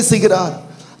விருத்தி அடைய செய்கிறார்.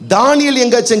 தானியேல்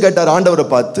எங்கேயாச்சும் கேட்டார் ஆண்டவரை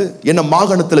பார்த்து, என்ன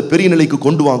மாகாணத்தில் பெரிய நிலைக்கு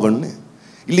கொண்டு வாங்கன்னு?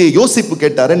 இல்லையே யோசிப்பு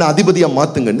கேட்டார், என்ன அதிபதியா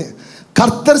மாத்துங்கன்னு?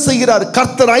 கர்த்தர் செய்கிறார்.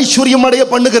 கர்த்தர் ஐஸ்வர்யம் அடைய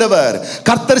பண்ணுகிறவர்,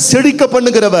 கர்த்தர் செழிக்க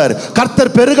பண்ணுகிறவர்,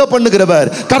 கர்த்தர் பெருக பண்ணுகிறவர்,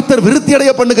 கர்த்தர் விருத்தி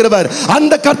அடைய பண்ணுகிறவர்.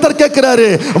 அந்த கர்த்தர் கேட்கிறாரு,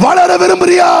 வளர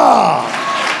விரும்புறியா?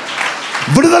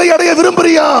 விடுதலை அடைய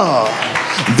விரும்புறியா?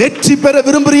 வெற்றி பெற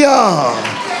விரும்புறியா?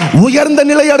 உயர்ந்த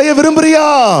நிலை அடைய விரும்புறியா?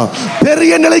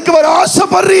 பெரிய நிலைக்கு வர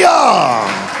ஆசைப்படுறியா?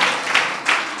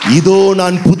 இதோ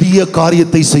நான் புதிய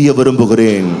காரியத்தை செய்ய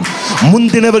விரும்புகிறேன்.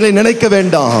 முந்தினவர்களை நினைக்க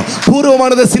வேண்டாம்,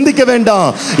 பூர்வமானதை சிந்திக்க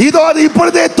வேண்டாம். இதோ அது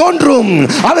இப்பொழுதே தோன்றும்.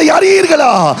 அதை அறியீர்களா?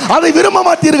 அதை விரும்ப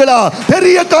மாட்டீர்களா?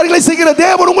 பெரிய காரியங்களை செய்கிற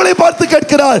தேவன் உங்களை பார்த்து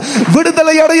கேட்கிறார்,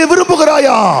 விடுதலை அடைய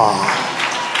விரும்புகிறாயா?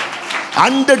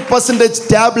 100%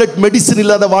 டேப்லெட் மெடிசின்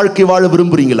இல்லாத வாழ்க்கை வாழ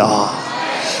விரும்புறீங்களா?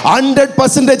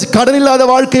 100% கடன் இல்லாத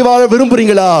வாழ்க்கை வாழ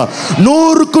விரும்புறீங்களா?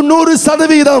 100க்கு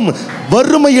 100%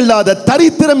 வறுமை இல்லாத,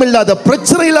 தரித்திரம் இல்லாத,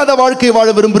 பிரச்சனை இல்லாத வாழ்க்கை வாழ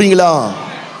விரும்புறீங்களா?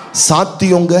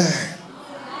 சாத்தியங்க,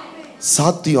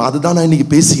 சாத்தியம். அதுதான் நான் இன்னைக்கு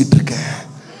பேசிக்கிட்டு இருக்கேன்.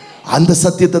 அந்த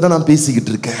சத்தியத்தை தான் நான்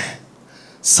பேசிக்கிட்டு இருக்கேன்.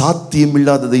 சாத்தியம்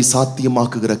இல்லாததை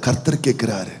சாத்தியமாக்குகிற கர்த்தர்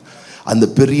கேட்கிறாரு. அந்த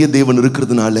பெரிய தேவன்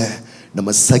இருக்கிறதுனால நம்ம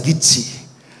சகிச்சு,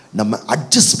 நம்ம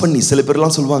அட்ஜஸ்ட் பண்ணி. சில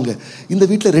பேர்லாம் சொல்லுவாங்க, இந்த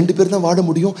வீட்டில் 2 பேர் தான் வாழ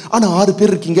முடியும், ஆனால் 6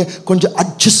 பேர் இருக்கீங்க, கொஞ்சம்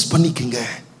அட்ஜஸ்ட் பண்ணிக்கங்க.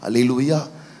 அல்லேலூயா.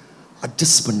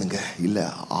 அட்ஜஸ்ட் பண்ணுங்க. இல்லை,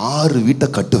 6 வீட்டை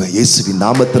கட்டுவேன் இயேசுவின்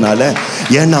நாமத்தினால.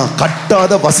 ஏன்னா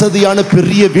கட்டாத வசதியான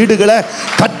பெரிய வீடுகளை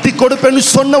கட்டி கொடுப்பேன்னு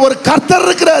சொன்ன ஒரு கர்த்தர்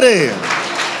இருக்கிறாரு.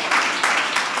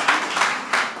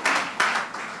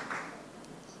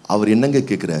 அவர் என்னங்க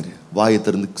கேட்கிறாரு? வாயை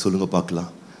திறந்து சொல்லுங்க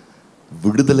பார்க்கலாம்.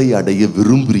 விடுதலை அடைய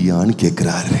விரும்புறியான்னு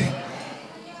கேட்கிறாரு.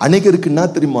 அநேகருக்கு என்ன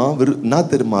தெரியுமா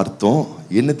அர்த்தம்?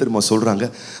 என்ன தெரியுமா சொல்றாங்க?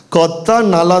 கொத்தா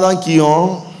நல்லா தான் கீயும்,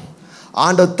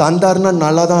 ஆண்டவர் தந்தாருன்னா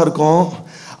நல்லா தான் இருக்கும்,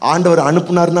 ஆண்டவர்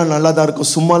அனுப்புனாருன்னா நல்லா தான் இருக்கும்,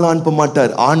 சும்மாலாம் அனுப்ப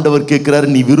மாட்டார். ஆண்டவர் கேட்கிறாரு,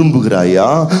 நீ விரும்புகிறாயா?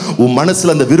 உன்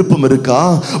மனசுல அந்த விருப்பம் இருக்கா?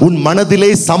 உன்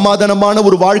மனதிலே சமாதானமான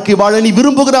ஒரு வாழ்க்கை வாழ நீ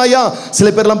விரும்புகிறாயா? சில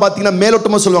பேர்லாம் பார்த்தீங்கன்னா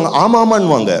மேலோட்டமா சொல்லுவாங்க, ஆமா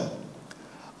ஆமான்னுவாங்க.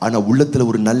 ஆனா உள்ளத்துல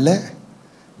ஒரு நல்ல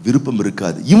விருப்பம்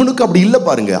இருக்காது. இவனுக்கு அப்படி இல்லை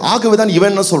பாருங்க. ஆகவேதான்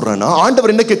இவன் என்ன சொல்றான்னா,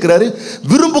 ஆண்டவர் என்ன கேட்கிறாரு,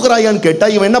 விரும்புகிறாயான்னு கேட்டா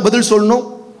இவன் என்ன பதில் சொல்லணும்?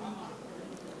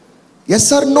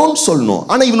 எஸ் ஆர் நோன்னு சொல்லணும்.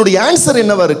 ஆனா இவனுடைய ஆன்சர்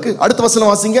என்னவா இருக்கு? அடுத்த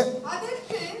வசனம் வாசிங்க.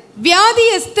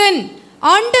 வியாதியஸ்தன்,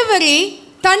 ஆண்டவரே,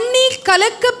 தண்ணீர்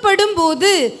கலக்கப்படும்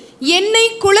போது என்னை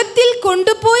குளத்தில்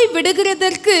கொண்டு போய்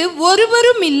விடுகிறதற்கு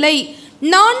ஒருவரும் இல்லை.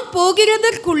 நான்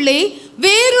போகிறதற்குள்ளே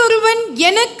வேறொருவன்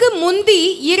எனக்கு முந்தி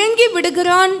இறங்கி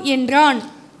விடுகிறான் என்றான்.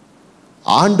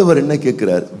 ஆண்டவர் என்ன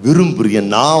கேட்கிறார்? விரும்புறிய,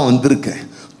 நான் வந்திருக்கேன்.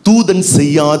 தூதன்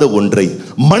செய்யாத ஒன்றை,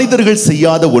 மனிதர்கள்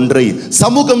செய்யாத ஒன்றை,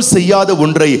 சமூகம் செய்யாத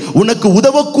ஒன்றை, உனக்கு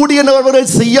உதவக்கூடியவர்கள்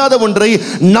செய்யாத ஒன்றை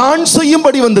நான்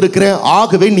செய்யும்படி வந்திருக்கிறேன்.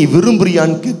 ஆகவே நீ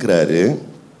விரும்புறியான்னு கேட்கிறாரு.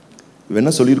 இவன்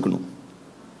என்ன சொல்லியிருக்கணும்?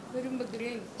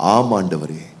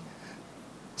 ஆமாண்டவரே,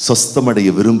 சொஸ்தமடைய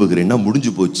விரும்புகிறேன்னா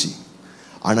முடிஞ்சு போச்சு.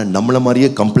 ஆனா நம்மள மாதிரியே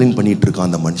கம்ப்ளைண்ட் பண்ணிட்டு இருக்கான்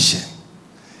அந்த மனுஷன்.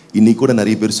 இன்னைக்கு கூட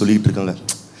நிறைய பேர் சொல்லிட்டு இருக்காங்க,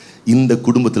 இந்த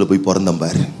குடும்பத்தில் போய் பிறந்தேன்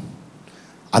பாரு,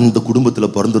 அந்த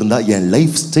குடும்பத்தில் பிறந்திருந்தா என்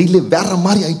லைஃப் ஸ்டைலே வேற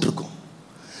மாதிரி ஆயிட்டு இருக்கும்.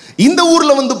 இந்த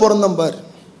ஊர்ல வந்து பிறந்தேன் பாரு,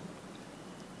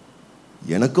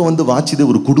 எனக்கும் வந்து வாச்சிதே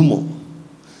ஒரு குடும்பம்,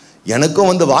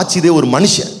 எனக்கும் வந்து வாச்சிதே ஒரு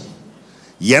மனுஷன்,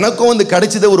 எனக்கும் வந்து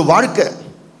கிடைச்சதே ஒரு வாழ்க்கை.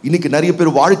 இன்னைக்கு நிறைய பேர்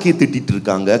வாழ்க்கையை திட்டிட்டு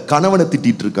இருக்காங்க, கணவனை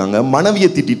திட்டிட்டு இருக்காங்க, மனைவியை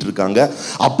திட்டிட்டு இருக்காங்க,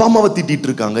 அப்பா அம்மாவை திட்டிட்டு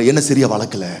இருக்காங்க. என்ன சரியா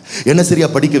வளர்க்கல, என்ன சரியா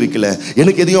படிக்க வைக்கல,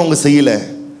 எனக்கு எதையும் அவங்க செய்யல.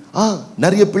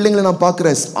 நிறைய பிள்ளைங்களை நான்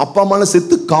பார்க்கிறேன், அப்பா அம்மால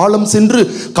செத்து காலம் சென்று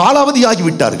காலாவதி ஆகி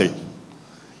விட்டார்கள்.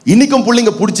 இன்னைக்கும்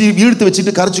பிள்ளைங்க பிடிச்சி இழுத்து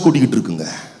வச்சுட்டு கரைச்சி கூட்டிக்கிட்டு இருக்குங்க.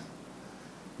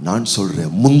 நான்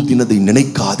சொல்றேன், முந்தினதை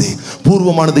நினைக்காதே,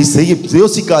 பூர்வமானதை செய்ய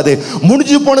யோசிக்காதே,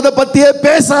 முடிஞ்சு போனதை பத்தியே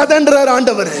பேசாதன்றார்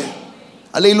ஆண்டவர்.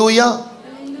 அல்லேலூயா.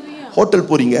 ஹோட்டல்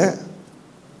போறீங்க,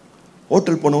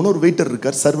 ஹோட்டல் போனவொன்னு ஒரு வெயிட்டர்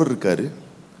இருக்கார், சர்வர் இருக்காரு.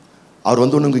 அவர்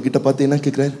வந்து உங்ககிட்ட பார்த்து என்ன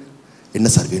கேட்குறாரு? என்ன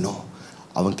சார் வேணும்?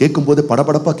 அவன் கேட்கும் போது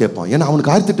படபடப்பாக கேட்பான். ஏன்னா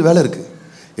அவனுக்கு 1008 வேலை இருக்கு.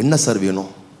 என்ன சார் வேணும்?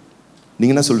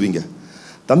 நீங்கள் என்ன சொல்வீங்க?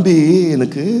 தம்பி,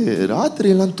 எனக்கு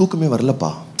ராத்திரியெல்லாம் தூக்கமே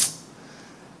வரலப்பா,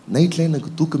 நைட்டில்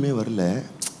எனக்கு தூக்கமே வரல,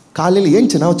 காலையில்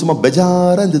ஏஞ்சினா சும்மா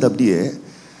பெஜாராக இருந்தது,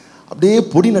 அப்படியே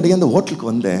பொடி நடைய அந்த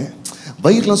ஹோட்டலுக்கு வந்தேன்,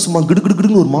 வயிறுலாம் சும்மா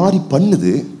கிடுகிடுன்னு ஒரு மாதிரி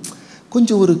பண்ணுது,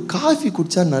 கொஞ்சம் ஒரு காஃபி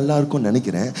குடிச்சா நல்லா இருக்கும்னு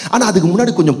நினைக்கிறேன். ஆனால் அதுக்கு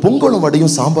முன்னாடி கொஞ்சம் பொங்கலும்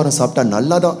வடையும் சாம்பாரும் சாப்பிட்டா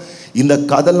நல்லா தான். இந்த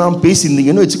கதெல்லாம்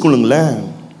பேசியிருந்தீங்கன்னு வச்சுக்கொள்ளுங்களேன்,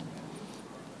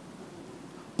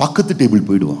 பக்கத்து டேபிள்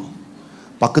போயிடுவான்.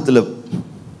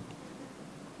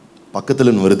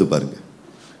 பக்கத்துலன்னு வருது பாருங்க.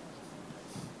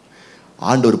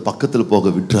 ஆண்டவர் பக்கத்தில் போக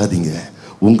விட்டுறாதீங்க.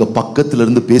 உங்க பக்கத்துல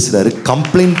இருந்து பேசுறாரு,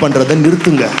 கம்ப்ளைண்ட் பண்றதை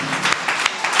நிறுத்துங்க.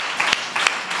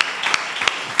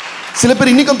 சில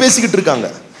பேர் இன்னைக்கும் பேசிக்கிட்டு இருக்காங்க,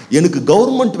 எனக்கு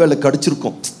கவர்மெண்ட் வேலை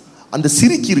கிடைச்சிருக்கும், அந்த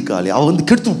சிரிக்கி இருக்காளே அவன் வந்து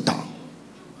கெடுத்து விட்டான்,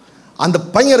 அந்த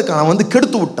பையன் இருக்கான் அவன் வந்து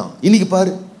கெடுத்து விட்டான், இன்னைக்கு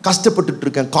பாரு கஷ்டப்பட்டுட்டு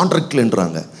இருக்கேன்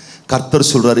கான்ட்ராக்ட்லன்றாங்க.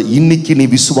 கர்த்தர் சொல்றாரு, இன்னைக்கு நீ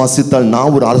விசுவாசித்தால்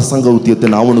நான் ஒரு அரசாங்க உத்தியத்தை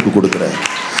நான் உனக்கு கொடுக்குறேன்.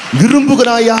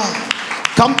 விரும்புகிறாயா?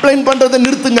 கம்ப்ளைண்ட் பண்றதை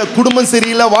நிறுத்துங்க. குடும்பம்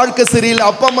சரியில்லை, வாழ்க்கை சரியில்லை,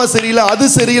 அப்பா அம்மா சரியில்லை, அது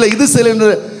சரியில்லை, இது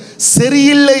சரியில்லை,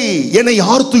 சரியில்லை, என்னை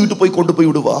யார் தூக்கிட்டு போய் கொண்டு போய்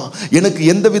விடுவா? எனக்கு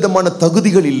எந்த விதமான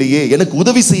தகுதிகள் இல்லையே, எனக்கு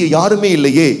உதவி செய்ய யாருமே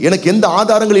இல்லையே, எனக்கு எந்த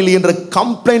ஆதாரங்கள் இல்லையே என்ற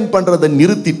கம்ப்ளைண்ட் பண்றதை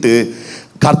நிறுத்திட்டு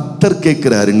கர்த்தர்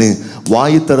கேட்கிறாருன்னு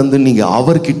வாயை திறந்து நீங்க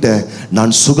அவர்கிட்ட,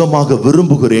 நான் சுகமாக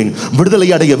விரும்புகிறேன், விடுதலை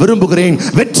அடைய விரும்புகிறேன்,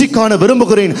 வெற்றி காண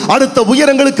விரும்புகிறேன், அடுத்த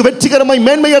உயரங்களுக்கு வெற்றிகரமாய்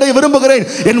மேன்மை அடைய விரும்புகிறேன்,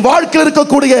 என் வாழ்க்கையில்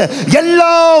இருக்கக்கூடிய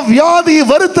எல்லா வியாதி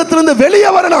வருத்தத்திலிருந்து வெளியே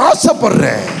வர நான்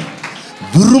ஆசைப்படுறேன்,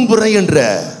 விரும்புகிறேன் என்ற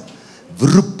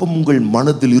விருப்பம் உங்கள்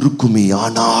மனதில் இருக்குமே,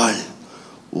 ஆனால்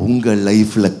உங்கள்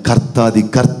லைஃப்ல கர்த்தாதி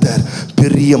கர்த்தர்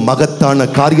பெரிய மகத்தான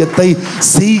காரியத்தை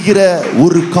செய்கிற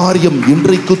ஒரு காரியம்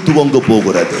இன்றைக்கு துவங்க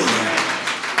போகிறது.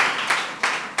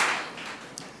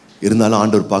 இருந்தாலும்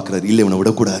ஆண்டவர் பார்க்கிறார், இல்லை இவனை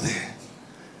விடக்கூடாது,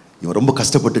 இவன் ரொம்ப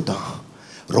கஷ்டப்பட்டுட்டான்,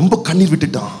 ரொம்ப கண்ணீர்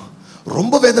விட்டுட்டான்,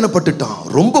 ரொம்ப வேதனைப்பட்டுட்டான்,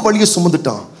 ரொம்ப வலியை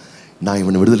சுமந்துட்டான், நான்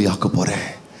இவனை விடுதலை ஆக்க போறேன்.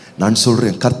 நான்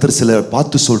சொல்றேன், கர்த்தர் சிலர்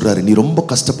பார்த்து சொல்றாரு, நீ ரொம்ப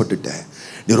கஷ்டப்பட்டுட்ட,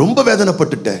 நீ ரொம்ப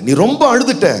வேதனைப்பட்டுட்ட, நீ ரொம்ப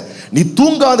அழுதுட்ட, நீ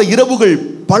தூங்காத இரவுகள்,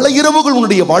 பல இரவுகள்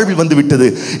உன்னுடைய வாழ்வில் வந்து விட்டது.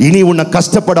 இனி உன்னை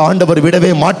கஷ்டப்பட ஆண்டவர்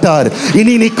விடவே மாட்டார்.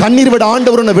 இனி நீ கண்ணீர் விட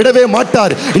ஆண்டவர் உன்னை விடவே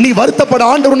மாட்டார். இனி வருத்தப்பட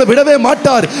ஆண்டவர் உன்னை விடவே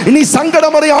மாட்டார். இனி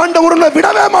சங்கடமடைய ஆண்டவர் உன்னை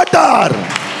விடவே மாட்டார்.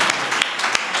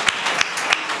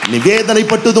 நீ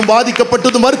வேதனைப்பட்டதும்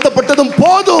பாதிக்கப்பட்டதும் வருத்தப்பட்டதும்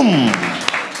போதும்.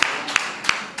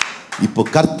 இப்போ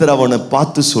கர்த்தர் அவனை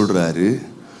பார்த்து சொல்றாரு,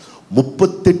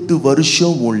 38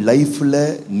 வருஷம் உன் லைஃப்ல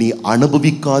நீ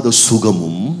அனுபவிக்காத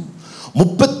சுகமும்,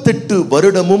 38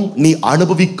 வருடமும் நீ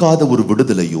அனுபவிக்காத ஒரு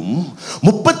விடுதலையும்,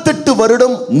 38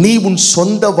 வருடம் நீ உன்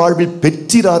சொந்த வாழ்வில்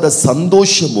பெற்றிராத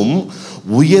சந்தோஷமும்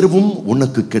உயர்வும்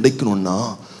உனக்கு கிடைக்கணும்னா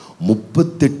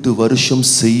 38 வருஷம்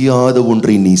செய்யாத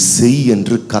ஒன்றை நீ செய்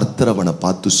என்று கர்த்தர் அவனை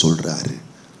பார்த்து சொல்றாரு.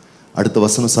 அடுத்த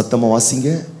வசனம் சத்தமா வாசிங்க.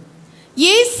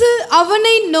 இயேசு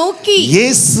அவனை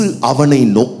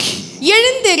நோக்கி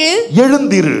எழுந்திரு,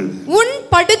 எழுந்திரு, உன்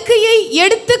படுக்கையை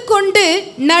எடுத்துக்கொண்டு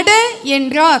நட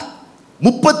என்றார்.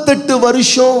 38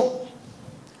 வருஷம்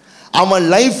அவன்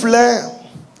லைஃப்ல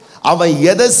அவன்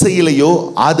எதை செய்யலையோ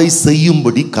அதை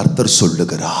செய்யும்படி கர்த்தர்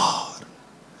சொல்லுகிறார்.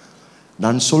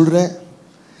 நான் சொல்றேன்,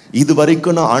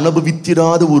 இதுவரைக்கும் நான்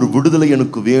அனுபவித்திராத ஒரு விடுதலை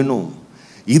எனக்கு வேணும்.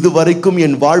 இதுவரைக்கும்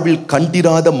என் வாழ்வில்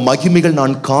கண்டிராத மகிமைகள்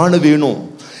நான் காண வேணும்.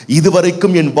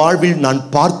 இதுவரைக்கும் என் வாழ்வில் நான்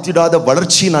பார்த்திடாத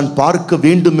வளர்ச்சியை நான் பார்க்க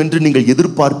வேண்டும் என்று நீங்கள்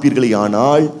எதிர்பார்ப்பீர்களே,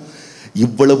 ஆனால்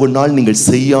இவ்வளவு நாள் நீங்கள்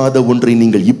செய்யாத ஒன்றை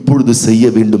நீங்கள் இப்பொழுது செய்ய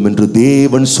வேண்டும் என்று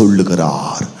தேவன்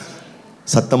சொல்லுகிறார்.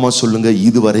 சத்தமா சொல்லுங்க,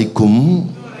 இதுவரைக்கும்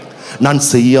நான்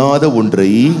செய்யாத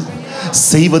ஒன்றை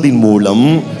செய்வதின் மூலம்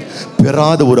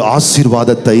பெறாத ஒரு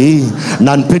ஆசீர்வாதத்தை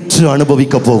நான் பெற்று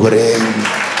அனுபவிக்க போகிறேன்.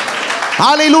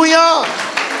 ஹல்லேலூயா.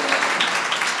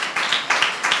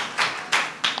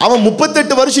 அவன்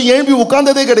 38 வருஷம் எழுப்பி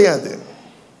உட்கார்ந்ததே கிடையாது.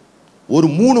 ஒரு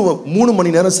 3 மணி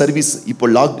நேரம் சர்வீஸ். இப்போ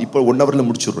 1 ஹவர்ல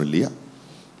முடிச்சிடுறோம் இல்லையா?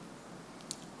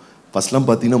 ஃபர்ஸ்ட்லாம்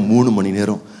பார்த்தீங்கன்னா 3 மணி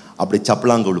நேரம் அப்படியே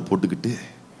சப்பலாங்கோல் போட்டுக்கிட்டு,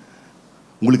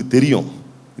 உங்களுக்கு தெரியும்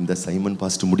இந்த சைமன்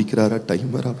பாஸ்ட் முடிக்கிறாரா,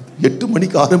 டைம் வராது. 8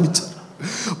 மணிக்கு ஆரம்பிச்சார்,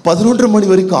 11 மணி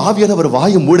வரைக்கும் ஆவியானவர்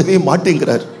வாயை மூடவே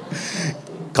மாட்டேங்கிறார்.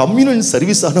 கம்யூனல்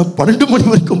சர்வீஸ் ஆனால் 12 மணி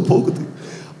வரைக்கும் போகுது.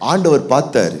 ஆண்டவர்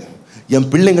பார்த்தார், என்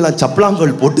பிள்ளைங்களாம்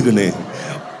சப்பலாங்கோல் போட்டுக்கின்னு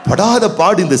படாத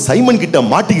பாடு இந்த சைமன் கிட்ட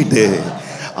மாட்டிக்கிட்டு,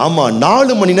 ஆமா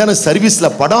 4 மணி நேரம் சர்வீஸ்ல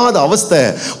படாத அவஸ்தை,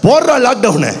 போடுறா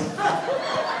லாக்டவுனை.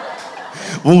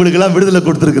 உங்களுக்கு எல்லாம் விடுதலை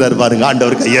கொடுத்திருக்கிறார் பாருங்க.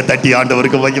 ஆண்டவர் கையை தட்டி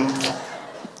ஆண்டவருக்கு மகிமை.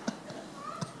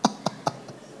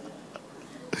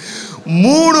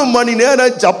 3 மணி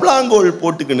நேரம் சப்பலாங்கோல்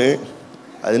போட்டுக்கின்னு,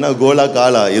 அதுனா கோலா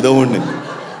காலா ஏதோ ஒண்ணு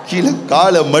கீழே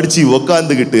காலை மடிச்சு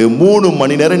உக்காந்துக்கிட்டு 3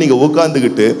 மணி நேரம் நீங்க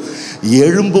உக்காந்துக்கிட்டு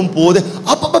எழும்பும் போது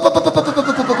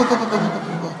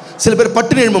சில பேர்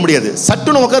பட்டுன்னு எழும்ப முடியாது,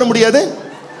 சட்டுன்னு உட்கார முடியாது,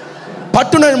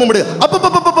 பட்டுன்னு எழும்ப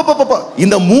முடியாது.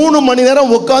 இந்த 3 மணி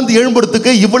நேரம் உட்கார்ந்து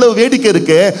எழும்புறதுக்கு இவ்வளவு வேடிக்கை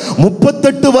இருக்கு.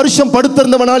 38 வருஷம்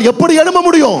படுத்திருந்தவனால் எப்படி எழும்ப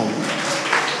முடியும்?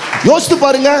 யோசித்து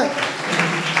பாருங்க.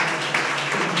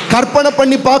 கற்பனை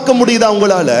பண்ணி பார்க்க முடியுதா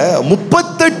உங்களால?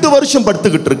 38 வருஷம்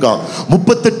படுத்துக்கிட்டு இருக்கான்.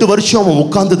 38 வருஷம் அவன்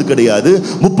உட்கார்ந்தது கிடையாது,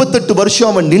 38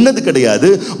 வருஷம் அவன் நின்னது கிடையாது,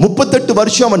 38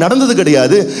 வருஷம் அவன் நடந்தது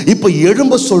கிடையாது. இப்ப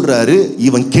எழும்ப சொல்றாரு,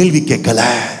 இவன் கேள்வி கேட்கல.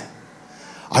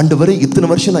 ஆண்டவரே, இத்தனை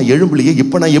வருஷம் நான் எழும்பலையே,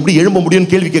 இப்ப நான் எப்படி எழும்ப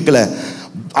முடியும்னு கேள்வி கேட்கல.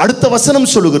 அடுத்த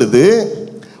வசனம் சொல்லுகிறது,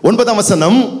 9ஆம்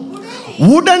வசனம்,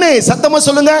 உடனே, சத்தமா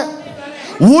சொல்லுங்க,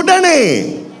 உடனே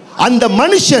அந்த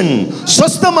மனுஷன்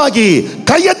சொஸ்தமாகி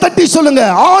கையை தட்டி சொல்லுங்க,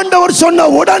 ஆண்டவர் சொன்ன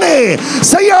உடனே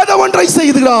செய்யாத ஒன்றை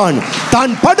செய்கிறான்.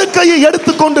 தான் படுக்கையை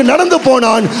எடுத்துக்கொண்டு நடந்து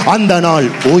போனான். அந்த நாள்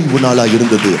ஓய்வு நாளா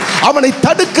இருந்தது. அவனை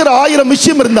தடுக்கிற 1000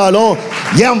 விஷயம் இருந்தாலும்,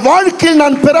 என் வாழ்க்கையில்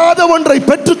நான் பெறாத ஒன்றை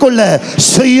பெற்றுக்கொள்ள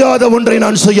செய்யாத ஒன்றை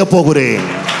நான் செய்ய போகிறேன்.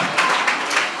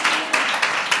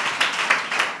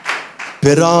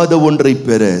 பெறாத ஒன்றை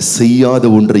பெற செய்யாத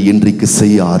ஒன்றை இன்றைக்கு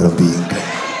செய்ய ஆரம்பியுங்க.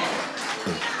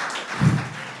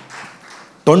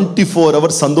 24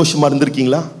 hours சந்தோஷமா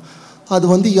இருந்திருக்கீங்களா? அது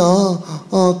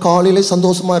காலையில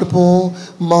சந்தோஷமா இருப்போம்,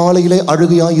 மாலையில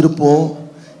அழுகையா இருப்போம்.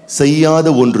 செய்யாத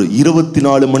ஒன்று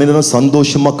 24 மணி நேரம்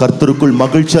சந்தோஷமா கர்த்தருக்குள்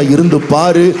மகிழ்ச்சியா இருந்து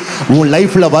பாரு, உன்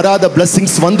லைஃப்ல வராத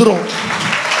பிளஸிங்ஸ் வந்துரும்.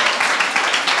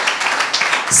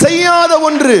 செய்யாத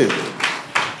ஒன்று.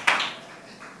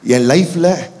 என்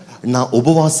லைஃப்ல நான்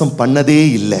உபவாசம் பண்ணதே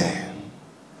இல்லை.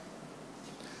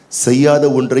 செய்யாத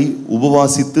ஒன்றை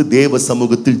உபவாசித்து தேவ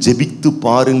சமூகத்தில் ஜெபித்து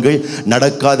பாருங்கள்,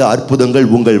 நடக்காத அற்புதங்கள்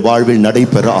உங்கள் வாழ்வில்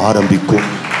நடைபெற ஆரம்பிக்கும்.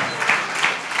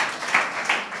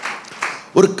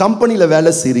 ஒரு கம்பெனியில்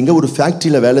வேலை செய்கிறீங்க, ஒரு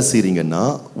ஃபேக்ட்ரியில் வேலை செய்கிறீங்கன்னா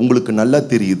உங்களுக்கு நல்லா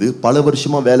தெரியுது, பல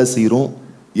வருஷமாக வேலை செய்கிறோம்.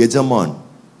 எஜமான்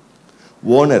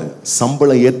ஓனர்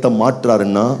சம்பளம் ஏற்ற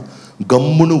மாற்றாருன்னா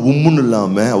கம்முன்னு உம்முன்னு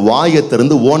இல்லாமல் வாயை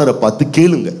திறந்து ஓனரை பார்த்து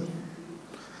கேளுங்க.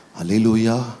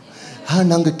 அல்லேலூயா.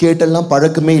 நாங்கள் கேட்டெல்லாம்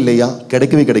பழக்கமே இல்லையா?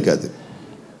 கிடைக்கவே கிடைக்காது.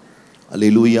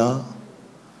 அல்லேலூயா.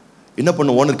 என்ன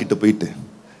பண்ண, ஓனர்கிட்ட போயிட்டு,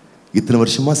 இத்தனை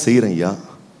வருஷமா செய்கிறேன் ஐயா,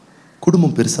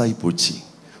 குடும்பம் பெருசாகி போச்சு,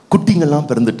 குட்டிங்கெல்லாம்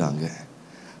பிறந்துட்டாங்க,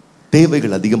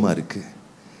 தேவைகள் அதிகமாக இருக்கு,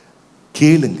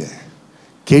 கேளுங்க.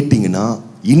 கேட்டிங்கன்னா,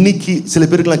 இன்னைக்கு சில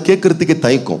பேருக்கெல்லாம் கேட்கறதுக்கே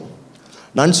தயக்கம்.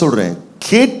 நான் சொல்றேன்,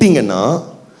 கேட்டீங்கன்னா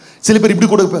சில பேர் இப்படி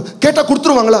கூட கேட்டா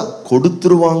கொடுத்துருவாங்களா?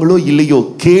 கொடுத்துருவாங்களோ இல்லையோ,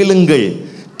 கேளுங்கள்,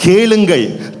 கேளுங்கள்,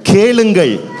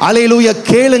 கேளுங்கள். அல்லேலூயா.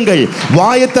 கேளுங்கள்,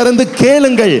 வாயை திறந்து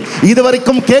கேளுங்கள்.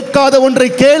 இதுவரைக்கும் கேட்காத ஒன்றை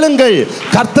கேளுங்கள்.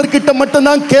 கர்த்தர்கிட்ட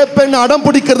மட்டும்தான் கேட்பேன்னு அடம்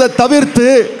பிடிக்கிறத தவிர்த்து,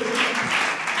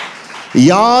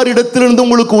 யாரிடத்திலிருந்து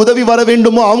உங்களுக்கு உதவி வர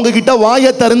வேண்டுமோ அவங்க கிட்ட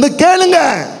வாயை திறந்து கேளுங்க.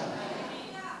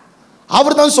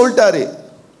 அவர் தான் சொல்லிட்டாரு,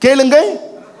 கேளுங்கள்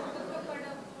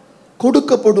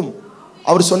கொடுக்கப்படும்.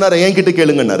 அவர் சொன்னார், என்கிட்ட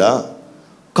கேளுங்கன்னாரா?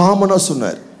 காமனா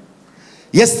சொன்னார்.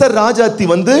 எஸ்தர் ராஜாத்தி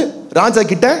ராஜா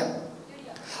கிட்ட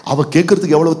அவ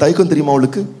கேட்கறதுக்கு எவ்வளவு தயக்கம் தெரியுமா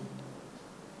அவளுக்கு?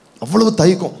 அவ்வளவு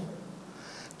தயக்கம்.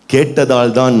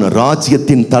 கேட்டதால் தான்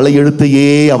ராஜ்யத்தின்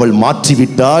தலையெழுத்தையே அவள்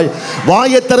மாற்றிவிட்டாள்.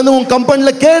 வாயை திறந்து உன்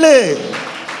கம்பெனில கேளு.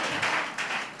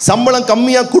 சம்பளம்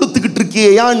கம்மியா கொடுத்துக்கிட்டு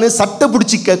இருக்கியான்னு சட்டை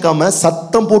பிடிச்சி கேட்காம,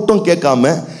 சத்தம் போட்டும்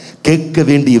கேட்காம, கேட்க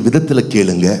வேண்டிய விதத்துல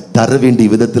கேளுங்க. தர வேண்டிய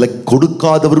விதத்துல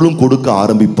கொடுக்காதவர்களும் கொடுக்க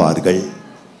ஆரம்பிப்பார்கள்.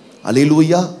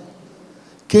 அல்லேலூயா.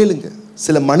 கேளுங்க.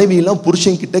 சில மனைவி எல்லாம்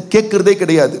புருஷன் கிட்ட கேட்கறதே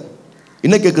கிடையாது.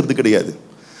 என்ன கேட்கறது கிடையாது?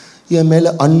 என்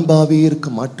மேல அன்பாவே இருக்க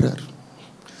மாட்டார்,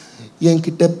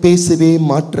 என்கிட்ட பேசவே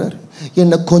மாட்டார்,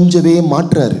 என்னை கொஞ்சவே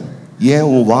மாட்டார். ஏன்?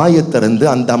 உன் வாயை திறந்து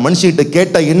அந்த மனுஷன்கிட்ட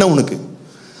கேட்டா என்ன உனக்கு?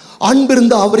 அன்பு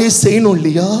இருந்தா அவரே செய்யணும்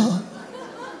இல்லையா?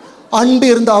 அன்பு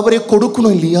இருந்தா அவரே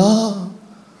கொடுக்கணும் இல்லையா?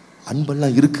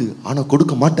 அன்பெல்லாம் இருக்கு, ஆனா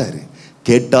கொடுக்க மாட்டாரு.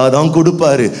 கேட்டாதான்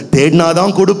கொடுப்பாரு,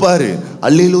 தேடினாதான் கொடுப்பாரு.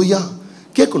 அல்லேலூயா.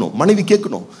 கேட்கணும். மனைவி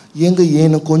கேட்கணும். ஏங்க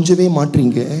ஏன கொஞ்சவே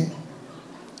மாட்டீங்க?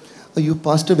 ஐயோ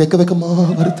பாஸ்டர் வெக்கமா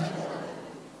வருது.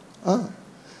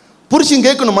 புருஷன்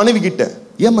கேட்கணும் மனைவி கிட்ட,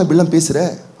 ஏம்மா இப்படிலாம் பேசுற?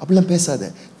 அப்படிலாம்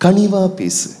பேசாத, கனிவா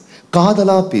பேசு,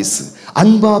 காதலா பேசு,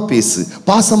 அன்பா பேசு,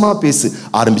 பாசமா பேசு.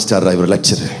 ஆரம்பிச்சிட்டாரா இவர்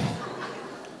லெக்சர்?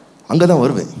 அங்கதான்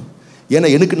வருவேன். ஏன்னா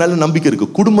எனக்கு நல்ல நம்பிக்கை இருக்கு.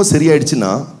 குடும்பம்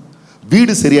சரியாயிடுச்சுன்னா,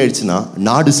 வீடு சரியாயிடுச்சுன்னா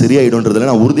நாடு சரியாயிடும்ன்றதுல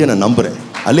நான் உறுதியா நான் நம்புறேன்.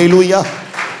 அல்லேலூயா.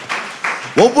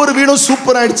 ஒவ்வொரு வீடும்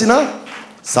சூப்பர் ஆயிடுச்சுன்னா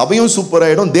சபையும் சூப்பர்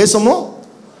ஆயிடும், தேசமும்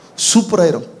சூப்பர்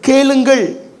ஆயிடும். கேளுங்கள்,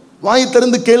 வாயை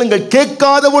திறந்து கேளுங்கள்.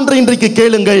 கேட்காத ஒன்றை இன்றைக்கு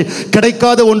கேளுங்கள்.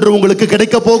 கிடைக்காத ஒன்று உங்களுக்கு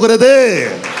கிடைக்க போகிறது.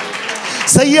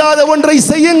 செய்யாத ஒன்றை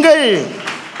செய்யுங்கள்.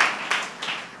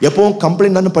 எப்பவும்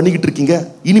கம்ப்ளைண்ட் தானே பண்ணிக்கிட்டு இருக்கீங்க,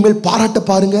 இனிமேல் பாராட்ட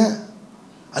பாருங்க.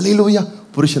 அல்லேலூயா.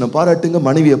 புருஷனை பாராட்டுங்க,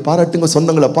 மனைவியை பாராட்டுங்க,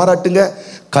 சொந்தங்களை பாராட்டுங்க.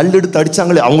 கல் எடுத்து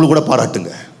அடிச்சாங்களே அவங்கள கூட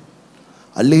பாராட்டுங்க.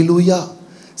 அல்லேலூயா.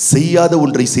 செய்யாத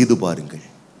ஒன்றை செய்து பாருங்கள்,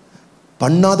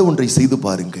 பண்ணாத ஒன்றை செய்து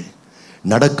பாருங்கள்.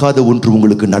 நடக்காத ஒன்று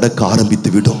உங்களுக்கு நடக்க ஆரம்பித்து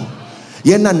விடும்.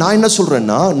 ஏன்னா நான் என்ன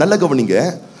சொல்றேன்னா, நல்ல கவனிங்க.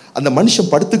 அந்த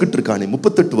மனுஷன் படுத்துக்கிட்டு இருக்கானே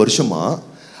 38 வருஷமா,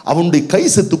 அவனுடைய கை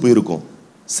செத்து போயிருக்கும்.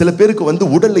 சில பேருக்கு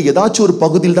உடல்ல ஏதாச்சும் ஒரு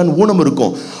பகுதியில் தான் ஊனம்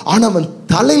இருக்கும். ஆனா அவன்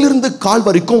தலையிலிருந்து கால்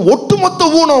வரைக்கும் ஒட்டுமொத்த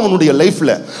ஊனம் அவனுடைய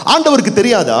லைஃப்ல. ஆண்டவருக்கு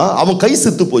தெரியாதா? அவன் கை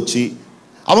செத்து போச்சு,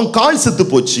 அவன் கால் செத்து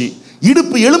போச்சு,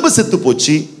 இடுப்பு எலும்பு செத்து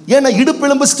போச்சு. ஏன்னா இடுப்பு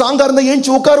எலும்பு ஸ்ட்ராங்கா இருந்தா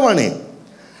ஏஞ்சி உட்காருவானே,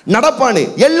 நடப்பானே.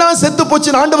 எல்லாம் செத்து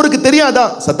போச்சுன்னு ஆண்டவருக்கு தெரியாதா?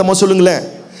 சத்தமா சொல்லுங்களேன்.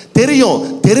 தெரியும்.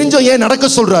 தெரிஞ்சும் ஏன் நடக்க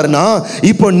சொல்றாருன்னா,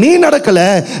 இப்போ நீ நடக்கல,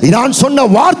 நான் சொன்ன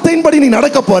வார்த்தையின்படி நீ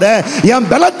நடக்க போற, என்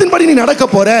பலத்தின்படி நீ நடக்க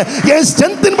போற, என்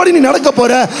ஸ்ட்ரென்த்தின்படி நீ நடக்க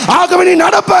போற. ஆகவே நீ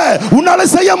நடப்ப. உன்னால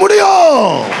செய்ய முடியும்.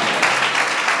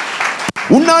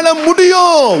 உன்னால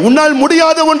முடியும். உன்னால்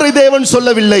முடியாத ஒன்றை தேவன்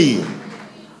சொல்லவில்லை.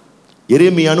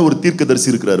 எரேமியான ஒரு தீர்க்கதரிசி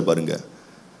இருக்கிறாரு பாருங்க,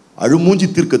 அழுமூஞ்சி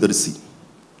தீர்க்கதரிசி.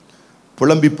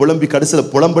 புலம்பி புலம்பி கடைசியில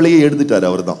புலம்பலையே எழுதிட்டாரு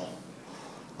அவர் தான்.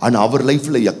 ஆனா அவர்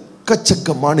லைஃப்ல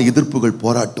எக்கச்சக்கமான எதிர்ப்புகள்,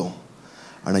 போராட்டம்.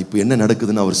 ஆனா இப்ப என்ன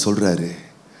நடக்குதுன்னு அவர் சொல்றாரு,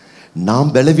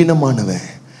 நான் பலவீனமானவன்,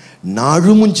 நான்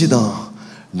அழுமூஞ்சிதான்,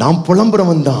 நான்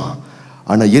புலம்புறவன் தான்.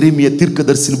 ஆனா எரேமியா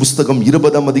தீர்க்கதரிசியின் புஸ்தகம்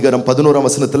 20ஆம் அதிகாரம் 11ஆம்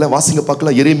வசனத்துல வாசிங்க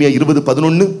பார்க்கலாம். எரேமியா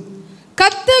 20:11.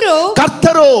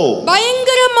 கர்த்தரோ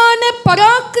பயங்கரமான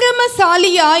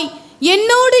பராக்கிரமசாலியாய்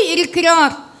என்னோடு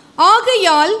இருக்கிறார்.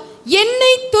 ஆகையால்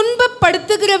என்னை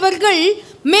துன்பப்படுத்துகிறவர்கள்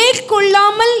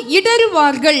மேற்கொள்ளாமல்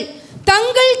இடறுவார்கள்.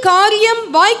 தங்கள் காரியம்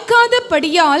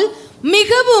வாய்க்காதபடியால்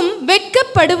மிகவும்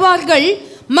வெட்கப்படுவார்கள்.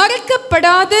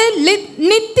 மறக்கப்படாத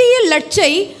நித்திய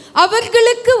லட்சை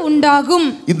அவர்களுக்கு உண்டாகும்.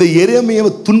 இந்த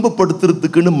எரேமியாவை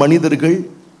துன்பப்படுத்துறதுக்குன்னு மனிதர்கள்,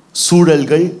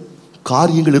 சூழல்கள்,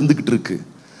 காரியங்கள் இருந்துகிட்டு இருக்கு.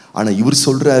 ஆனா இவர்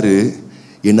சொல்றாரு,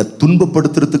 என்னை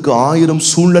துன்பப்படுத்துறதுக்கு 1000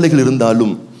 சூழ்நிலைகள்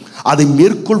இருந்தாலும், அதை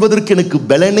மேற்கொள்வதற்கு எனக்கு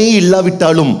பலனே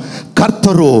இல்லாவிட்டாலும்,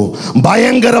 கர்த்தரோ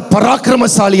பயங்கர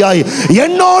பராக்கிரமசாலியாய்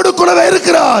என்னோடு கூடவே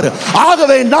இருக்கிறார்.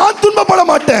 ஆகவே நான் துன்பப்பட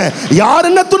மாட்டேன். யார்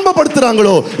என்ன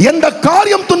துன்பப்படுத்துறாங்களோ, எந்த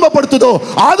காரியம் துன்பப்படுத்துதோ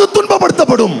அது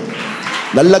துன்பப்படுத்தப்படும்.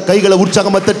 நல்ல கைகளை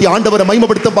உற்சாகமா தட்டி ஆண்டவரை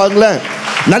மகிமைப்படுத்த பாருங்களேன்.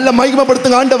 நல்ல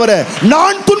மகிமைப்படுத்துங்க ஆண்டவரை.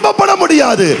 நான் துன்பப்பட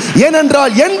முடியாது,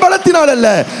 ஏனென்றால் என் பலத்தினால் அல்ல,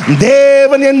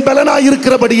 தேவன் என் பலனாய்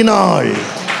இருக்கிறபடியினால்.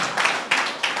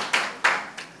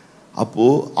 அப்போ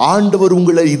ஆண்டவர்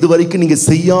உங்களை இதுவரைக்கும் நீங்க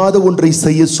செய்யாத ஒன்றை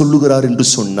செய்ய சொல்லுகிறார் என்று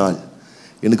சொன்னால்,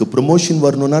 எனக்கு ப்ரமோஷன்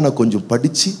வரணும்னா நான் கொஞ்சம்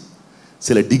படிச்சு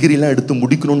சில டிகிரிலாம் எடுத்து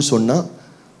முடிக்கணும்னு சொன்னா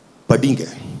படிங்க.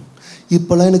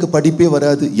 இப்பெல்லாம் எனக்கு படிப்பே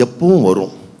வராது. எப்பவும்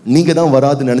வரும், நீங்க தான்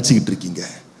வராதுன்னு நினைச்சுக்கிட்டு இருக்கீங்க.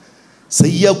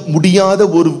 செய்ய முடியாத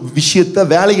ஒரு விஷயத்தை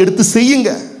வேலை எடுத்து செய்யுங்க.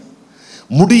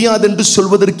 முடியாது என்று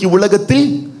சொல்வதற்கு உலகத்தில்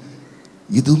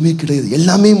எதுவுமே கிடையாது,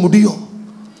 எல்லாமே முடியும்.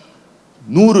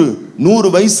 100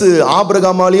 வயசு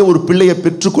ஆபிரகாமாலேயே ஒரு பிள்ளையை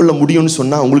பெற்றுக்கொள்ள முடியும்னு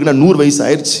சொன்னா, உங்களுக்கு நான் 100 வயசு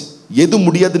ஆயிடுச்சு. எது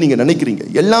முடியாது நீங்க நினைக்கிறீங்க?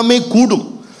 எல்லாமே கூடும்.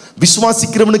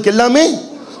 விசுவாசிக்கிறவனுக்கு எல்லாமே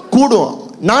கூடும்.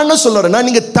 நான் என்ன சொல்றேன்னா,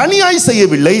 நீங்க தனியாய்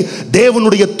செய்யவில்லை,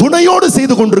 தேவனுடைய துணையோடு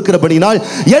செய்து கொண்டிருக்கிறபடினால்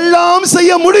எல்லாம்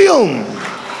செய்ய முடியும்.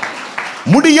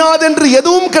 முடியாதென்று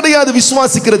எதுவும் கிடையாது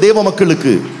விசுவாசிக்கிற தேவ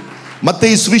மக்களுக்கு.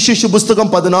 மத்தேயு சுவிசேஷ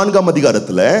புஸ்தகம் 14ஆம்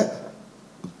அதிகாரத்தில்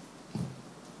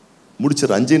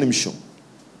முடிச்சிரு, 5 நிமிஷம்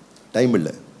டைம்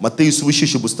இல்லை. மத்தேயு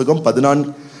சுவிசேஷ புஸ்தகம்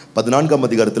 14ஆம்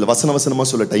அதிகாரத்தில் வசனமா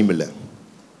சொல்ல டைம் இல்லை.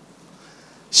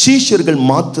 சீஷர்கள்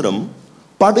மாத்திரம்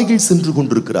படகில் சென்று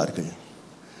கொண்டிருக்கிறார்கள்.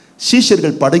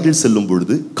 சீஷர்கள் படகில் செல்லும்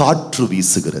பொழுது காற்று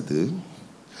வீசுகிறது,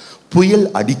 புயல்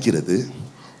அடிக்கிறது,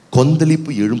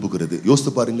 கொந்தளிப்பு எழும்புகிறது.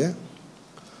 யோசித்து பாருங்க,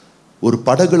 ஒரு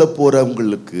படகுல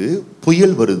போறவங்களுக்கு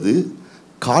புயல் வருது,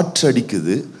 காற்று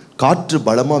அடிக்குது, காற்று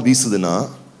பலமா வீசுதுன்னா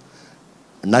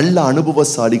நல்ல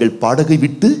அனுபவசாலிகள் படகை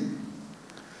விட்டு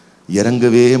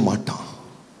இறங்கவே மாட்டான்.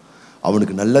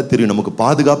 அவனுக்கு நல்லா தெரியும், நமக்கு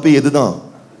பாதுகாப்பே எதுதான்?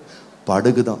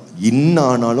 படகு தான்.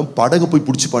 ஆனாலும் படகு போய்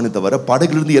பிடிச்சிப்பானே தவிர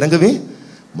படகுல இருந்து இறங்கவே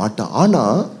மாட்டான். ஆனா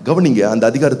கவனிங்க, அந்த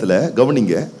அதிகாரத்துல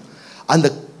கவனிங்க, அந்த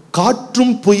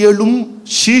காற்றும் புயலும்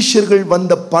சீஷர்கள்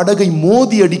வந்த படகை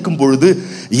மோதி அடிக்கும் பொழுது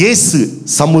இயேசு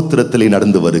சமுத்திரத்திலே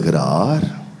நடந்து வருகிறார்.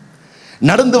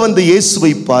 நடந்து வந்த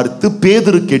இயேசுவை பார்த்து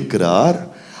பேதுரு கேட்கிறார்,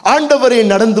 ஆண்டவரே,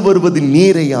 நடந்து வருவது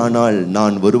நீரே, ஆனால்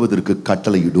நான் வருவதற்கு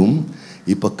கட்டளையிடும்.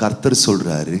 இப்ப கர்த்தர்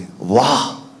சொல்றாரு வா.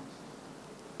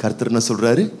 கர்த்தர் என்ன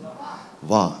சொல்றாரு?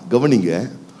 வா. கவனிங்க,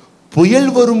 புயல்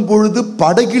வரும் பொழுது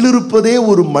படகில் இருப்பதே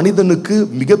ஒரு மனிதனுக்கு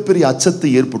மிகப்பெரிய அச்சத்தை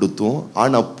ஏற்படுத்தும்.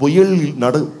 ஆனா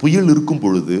புயல் இருக்கும்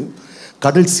பொழுது,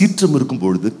 கடல் சீற்றம் இருக்கும்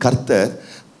பொழுது கர்த்தர்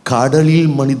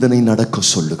கடலில் மனிதனை நடக்க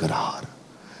சொல்லுகிறார்.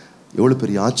 எவ்வளவு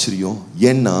பெரிய ஆச்சரியம்!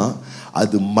 ஏன்னா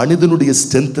அது மனிதனுடைய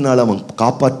ஸ்ட்ரென்த்னால அவன்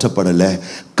காப்பாற்றப்படலை.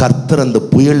 கர்த்தர் அந்த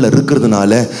புயல்ல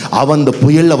இருக்கிறதுனால அவன் அந்த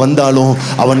புயல்ல வந்தாலும்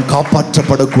அவன்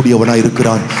காப்பாற்றப்படக்கூடியவனா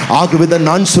இருக்கிறான். ஆகவே தான்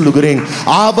நான் சொல்லுகிறேன்,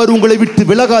 அவர் உங்களை விட்டு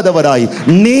விலகாதவராய்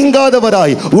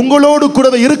நீங்காதவராய் உங்களோடு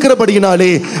கூடவே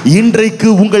இருக்கிறபடியினாலே இன்றைக்கு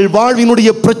உங்கள்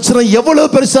வாழ்வினுடைய பிரச்சனை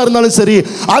எவ்வளவு பெருசா இருந்தாலும் சரி,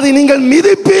 அதை நீங்கள்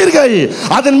மிதிப்பீர்கள்,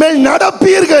 அதன் மேல்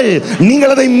நடப்பீர்கள்,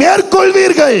 நீங்கள் அதை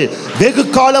மேற்கொள்வீர்கள். வெகு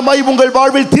காலமாய் உங்கள்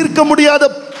வாழ்வில் தீர்க்க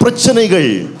முடியாத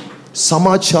பிரச்சனைகள்,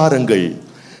 சமாச்சாரங்கள்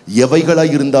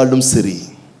எவைகளாய் இருந்தாலும் சரி,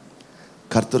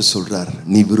 கர்த்தர் சொல்றார்,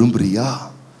 நீ விரும்புறியா,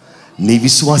 நீ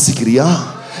விசுவாசிக்கிறியா,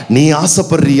 நீ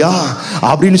ஆசைப்படுறியா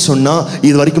அப்படின்னு சொன்னா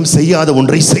இது வரைக்கும் செய்யாத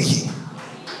ஒன்றை செய்.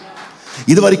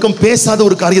 இது வரைக்கும் பேசாத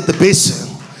ஒரு காரியத்தை பேசு.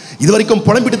 இது வரைக்கும்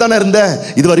புலம்பிட்டு தானே இருந்த,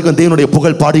 இது வரைக்கும் தேவனுடைய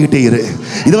புகழ் பாடிக்கிட்டே இரு.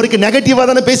 இது வரைக்கும் நெகட்டிவா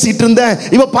தானே பேசிட்டு இருந்த,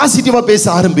 இப்ப பாசிட்டிவா பேச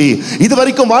ஆரம்பி. இது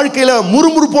வரைக்கும் வாழ்க்கையில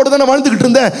முறுமுறுப்போடு தானே வாழ்ந்துகிட்டு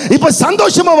இருந்த, இப்ப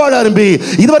சந்தோஷமா வாழ ஆரம்பி.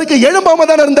 இது வரைக்கும் எழும்பாம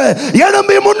தானே இருந்த,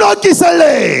 எழும்பி முன்னோக்கி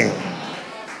செல்லு.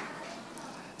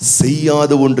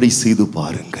 செய்யாத ஒன்றை செய்து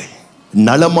பாருங்கள்,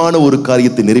 நலமான ஒரு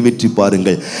காரியத்தை நிறைவேற்றி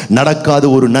பாருங்கள். நடக்காத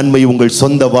ஒரு நன்மை உங்கள்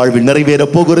சொந்த வாழ்வில் நிறைவேற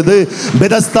போகிறது.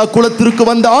 பெதஸ்தா குளத்திற்கு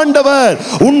வந்த ஆண்டவர்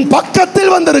உன்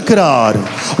பக்கத்தில் வந்திருக்கிறார்,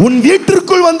 உன்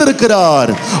வீட்டிற்குள்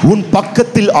வந்திருக்கிறார், உன்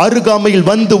பக்கத்தில் அருகாமையில்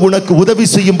வந்து உனக்கு உதவி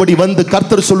செய்யும்படி வந்து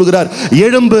கர்த்தர் சொல்லுகிறார்,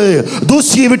 எழும்பு,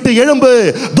 தூசியை விட்டு எழும்பு,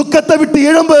 துக்கத்தை விட்டு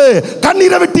எழும்பு,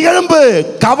 கண்ணீரை விட்டு எழும்பு,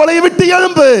 கவலையை விட்டு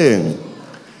எழும்பு.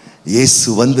 இயேசு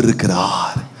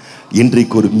வந்திருக்கிறார்.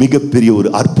 இன்றைக்கு ஒரு மிகப்பெரிய ஒரு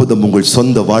அற்புதம் உங்கள்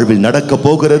சொந்த வாழ்வில் நடக்க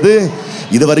போகிறது.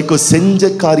 இதுவரைக்கும் செஞ்ச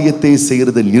காரியத்தை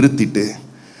செய்யறதை நிறுத்திட்டு,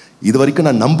 இதுவரைக்கும்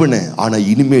நான் நம்பினேன், ஆனா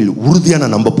இனிமேல் உறுதியா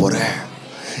நான் நம்ப போறேன்.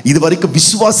 இதுவரைக்கும்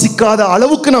விசுவாசிக்காத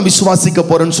அளவுக்கு நான் விசுவாசிக்க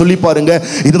போறேன்னு சொல்லி பாருங்க.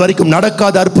 இதுவரைக்கும்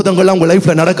நடக்காத அற்புதங்கள்லாம் உங்க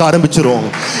லைஃப்ல நடக்க ஆரம்பிச்சிரும்.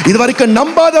 இதுவரைக்கும்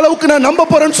நம்பாத அளவுக்கு நான் நம்ப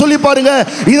போறேன்னு சொல்லி பாருங்க.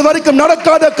 இதுவரைக்கும்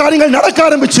நடக்காத காரியங்கள் நடக்க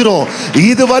ஆரம்பிச்சிரும்.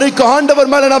 இதுவரைக்கும்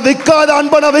ஆண்டவர் மேல நான் வைக்காத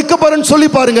அன்பை நான் வைக்க போறேன்னு சொல்லி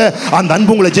பாருங்க. அந்த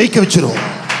அன்பு உங்களை ஜெயிக்க வச்சிரும்.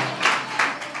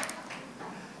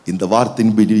 இந்த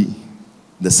வார்த்தையின்படி,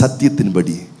 இந்த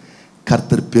சத்தியத்தின்படி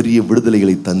கர்த்தர் பெரிய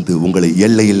விடுதலைகளை தந்து உங்களை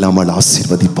எல்லை இல்லாமல்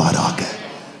ஆசீர்வதிப்பாராக.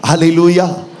 ஹல்லேலூயா.